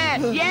it.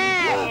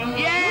 Yeah,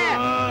 yeah,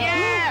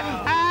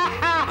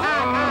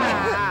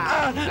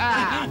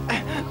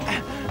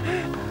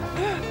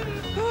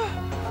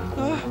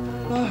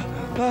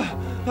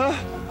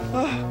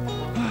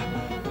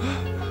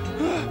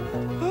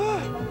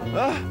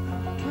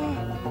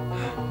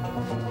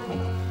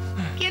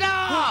 Get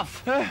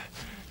off!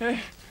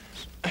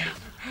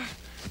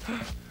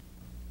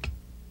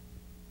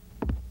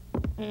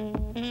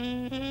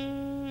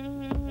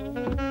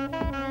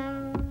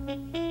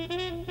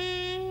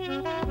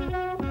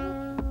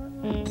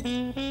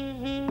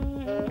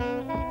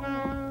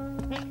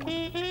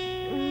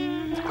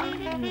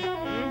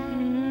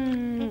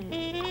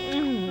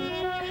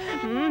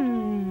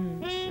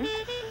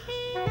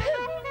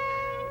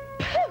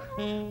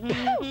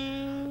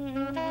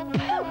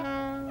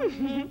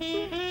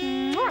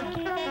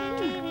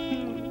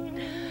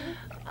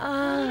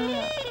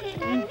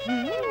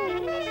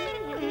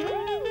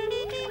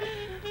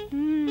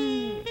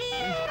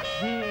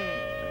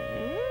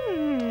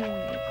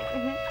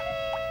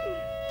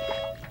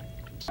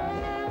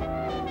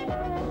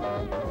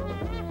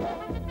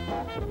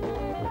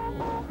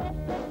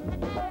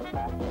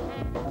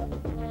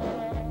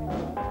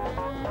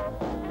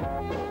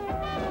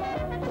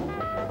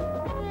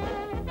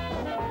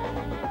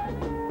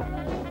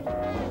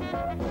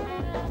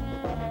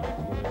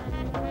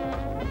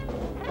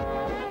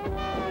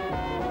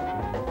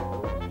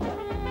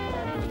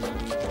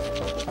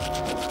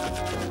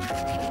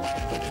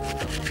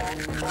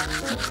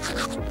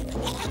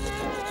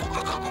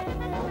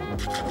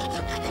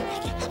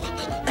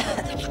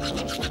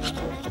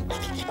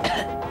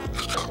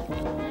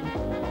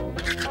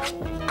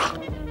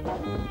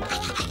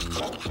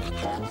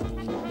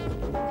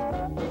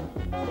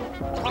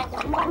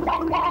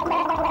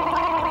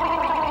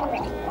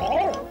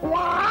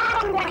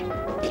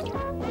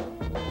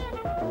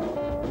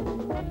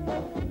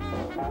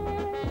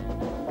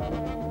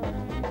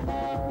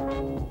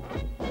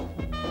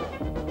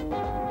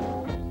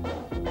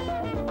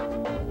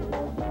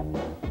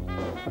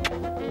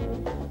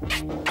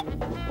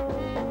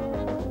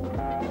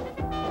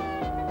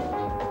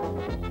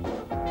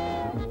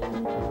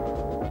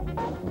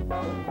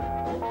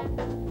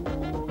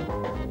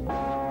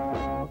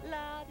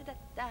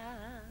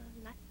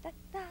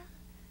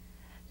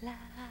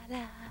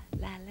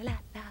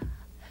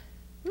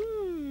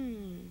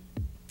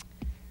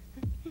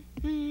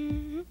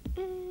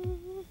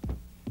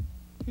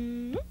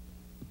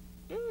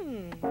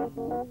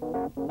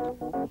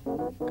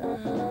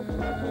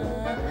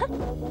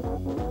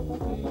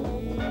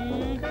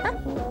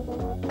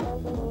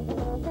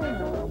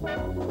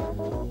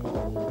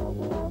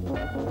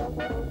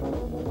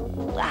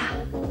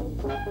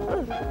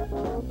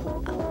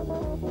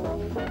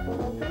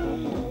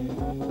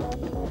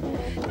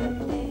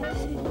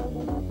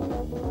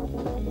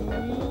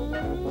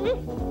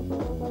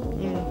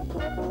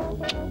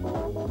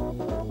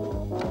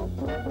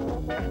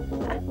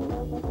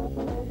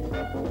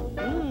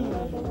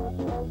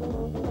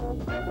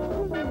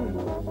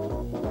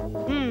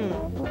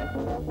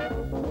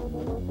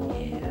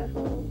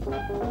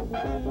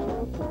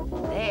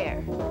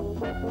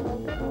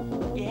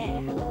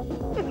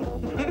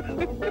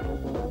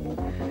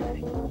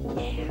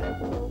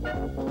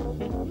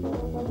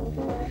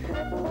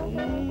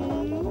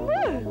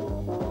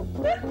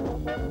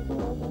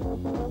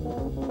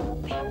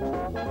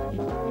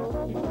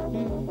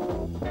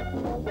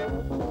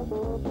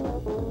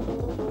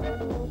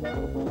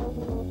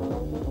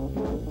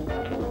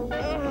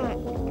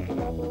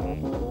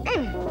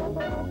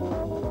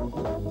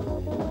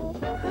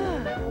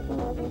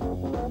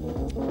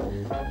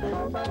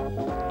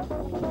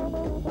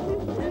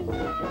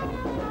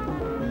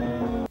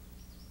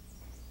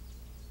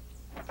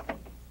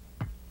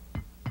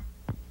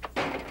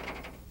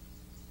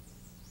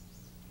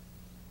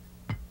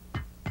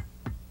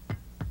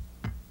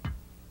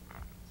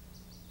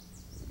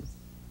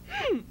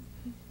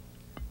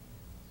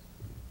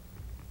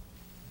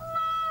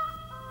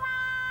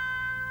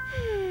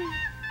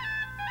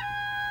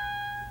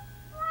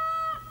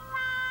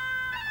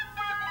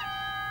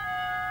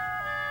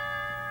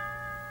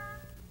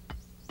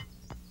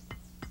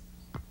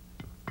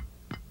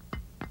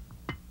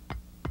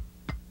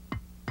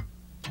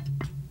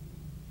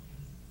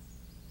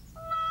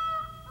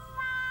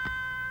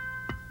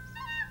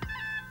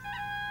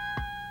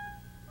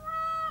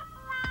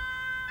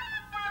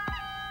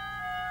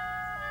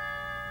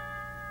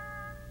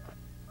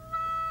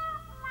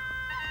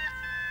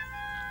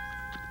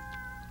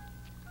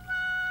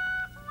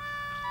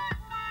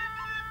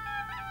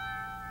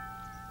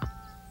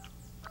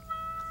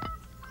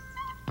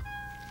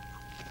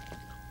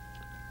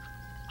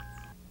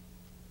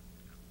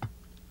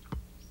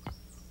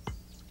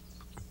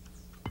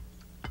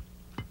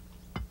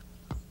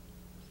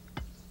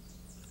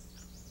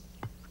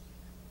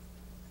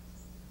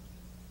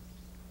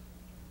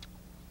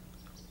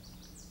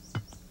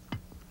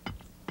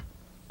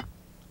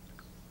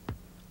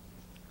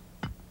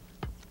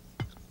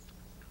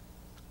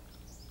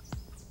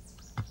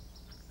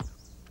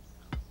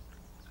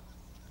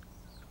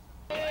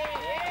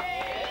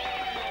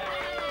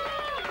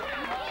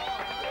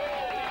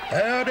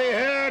 Howdy,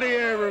 howdy,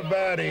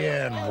 everybody,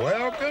 and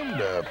welcome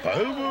to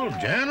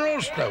Pooble's General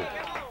Store.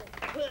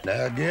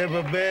 Now give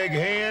a big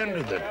hand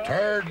to the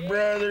Turd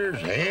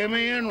Brothers,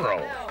 Hemi and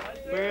Roy.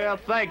 Well,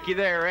 thank you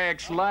there,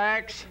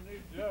 X-Lax.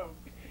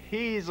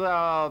 He's,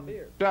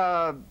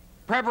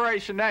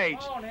 Preparation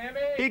H.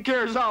 He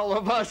cures all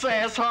of us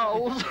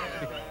assholes.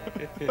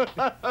 You're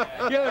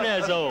an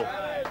asshole.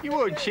 You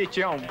wouldn't shit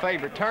your own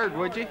favorite turd,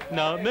 would you?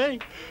 Not me.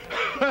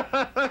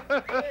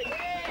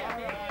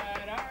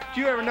 Do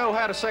you ever know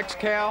how to sex a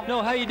cow?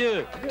 No, how you do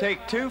it?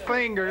 Take 2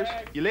 fingers,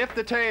 you lift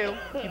the tail,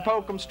 you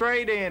poke them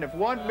straight in. If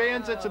one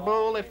bends, it's a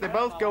bull. If they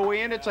both go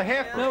in, it's a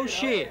heifer. No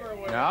shit.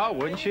 No, I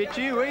wouldn't shit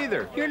you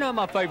either. You're not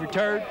my favorite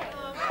turd.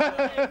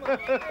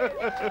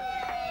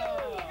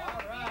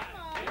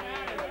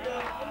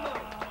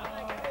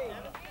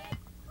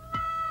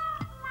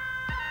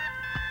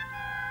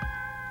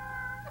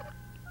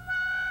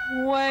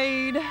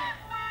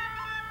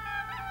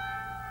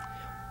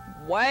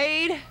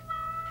 Wade,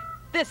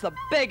 this is the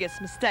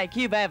biggest mistake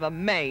you've ever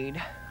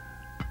made.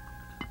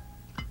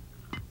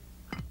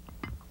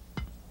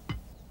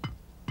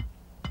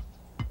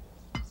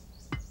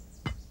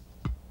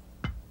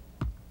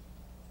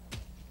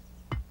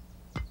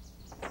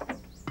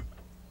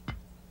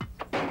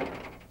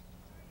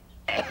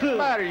 What's the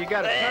matter? You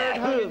got a turd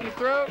hung in your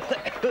throat?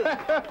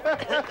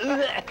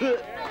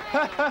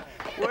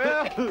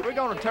 Well, we're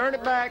gonna turn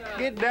it back,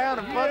 get down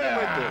and fucking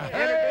with the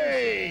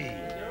Hey!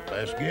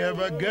 Let's give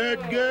a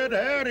good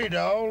howdy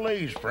to all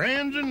these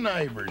friends and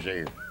neighbors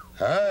here.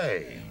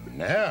 Hey,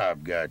 now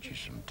I've got you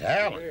some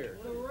talent.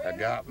 I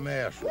got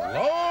Miss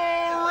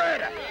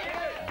Loretta.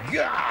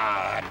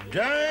 God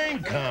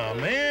dang,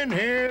 come in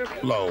here.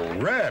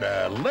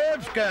 Loretta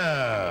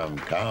Lipscomb,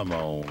 come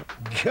on.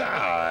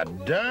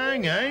 God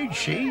dang, ain't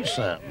she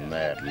something,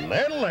 that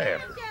little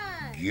heifer.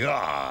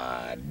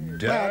 God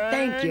dang. Well,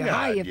 thank you.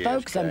 I Hiya, just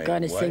folks. I'm can't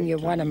going to sing wait you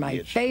till one of we my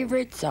get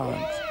favorite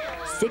songs,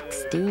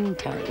 16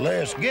 Tons.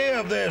 Let's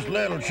give this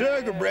little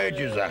sugar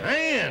britches a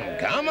hand.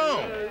 Come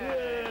on.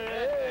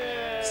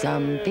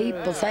 Some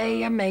people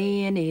say a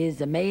man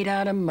is made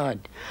out of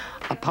mud.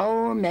 A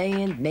poor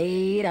man's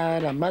made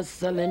out of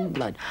muscle and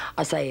blood.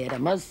 I said a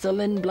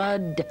muscle and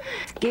blood,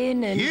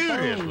 skin and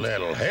Cutest bones.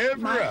 little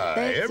heifer I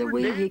That's ever a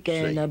week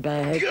did and see. a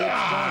bag.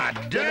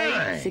 God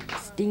dang.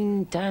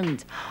 16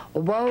 tons.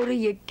 What do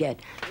you get?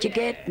 You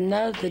get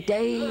another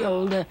day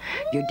older.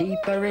 You're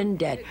deeper in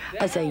debt.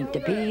 St.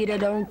 Peter,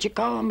 don't you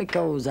call me,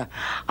 'cause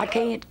I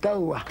can't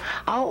go.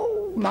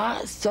 Oh,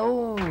 my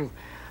soul.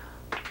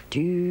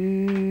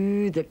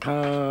 To the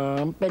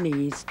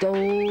company store.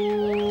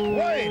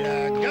 Way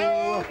to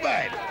go,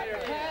 baby.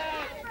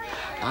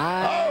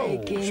 I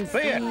can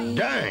spit. see.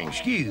 Dang,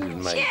 excuse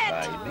me, Shit!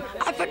 baby.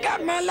 I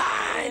forgot my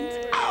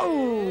lines.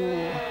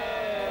 Oh!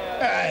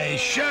 Hey,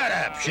 shut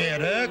up,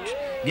 shithooks.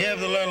 Give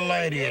the little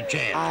lady a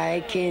chance.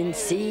 I can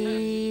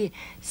see.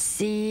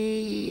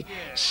 Shit!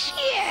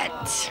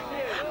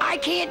 I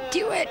can't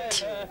do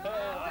it.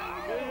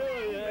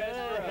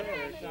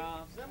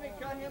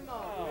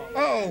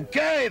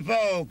 Okay,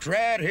 folks,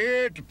 right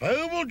here at the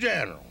Pooble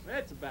General.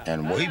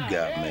 And we've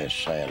got Miss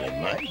Sally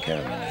Mae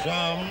coming.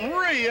 Some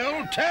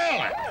real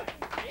talent.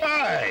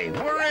 Hey,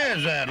 where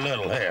is that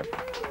little heifer?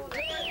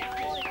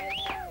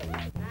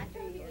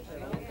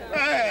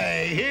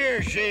 Hey,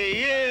 here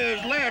she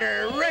is. Let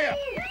her rip.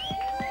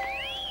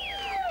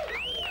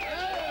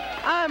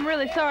 I'm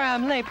really sorry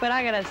I'm late, but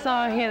I got a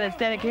song here that's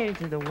dedicated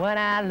to the one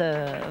I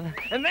love.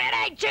 And that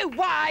ain't you,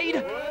 Wade!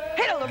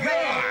 Hit on the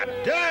God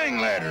dang,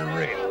 let her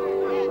rip.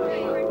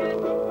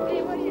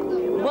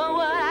 Want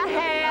what I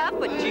have,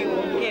 but you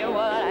won't get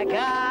what I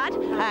got.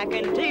 I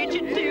can teach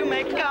you to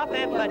make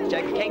coffee, but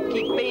you can't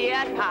keep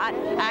it hot.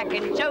 I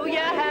can show you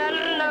how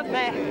to love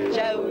me,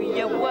 show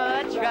you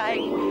what's right.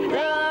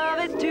 Love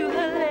is to the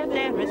left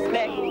and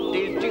respect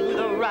is to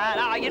the right.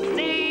 Are you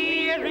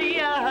serious?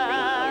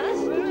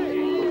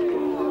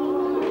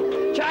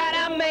 Try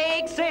to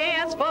make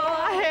sense for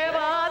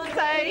heaven's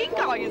sake.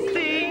 Are you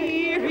serious?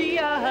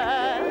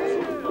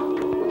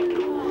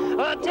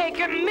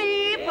 Taking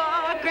me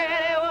for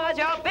granted was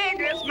your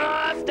biggest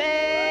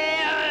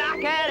mistake.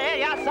 Lock it in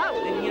your soul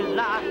and you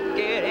lock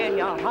it in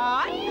your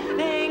heart.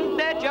 Think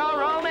that you're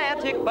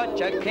romantic, but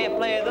you can't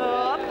play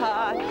the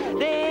part.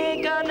 Think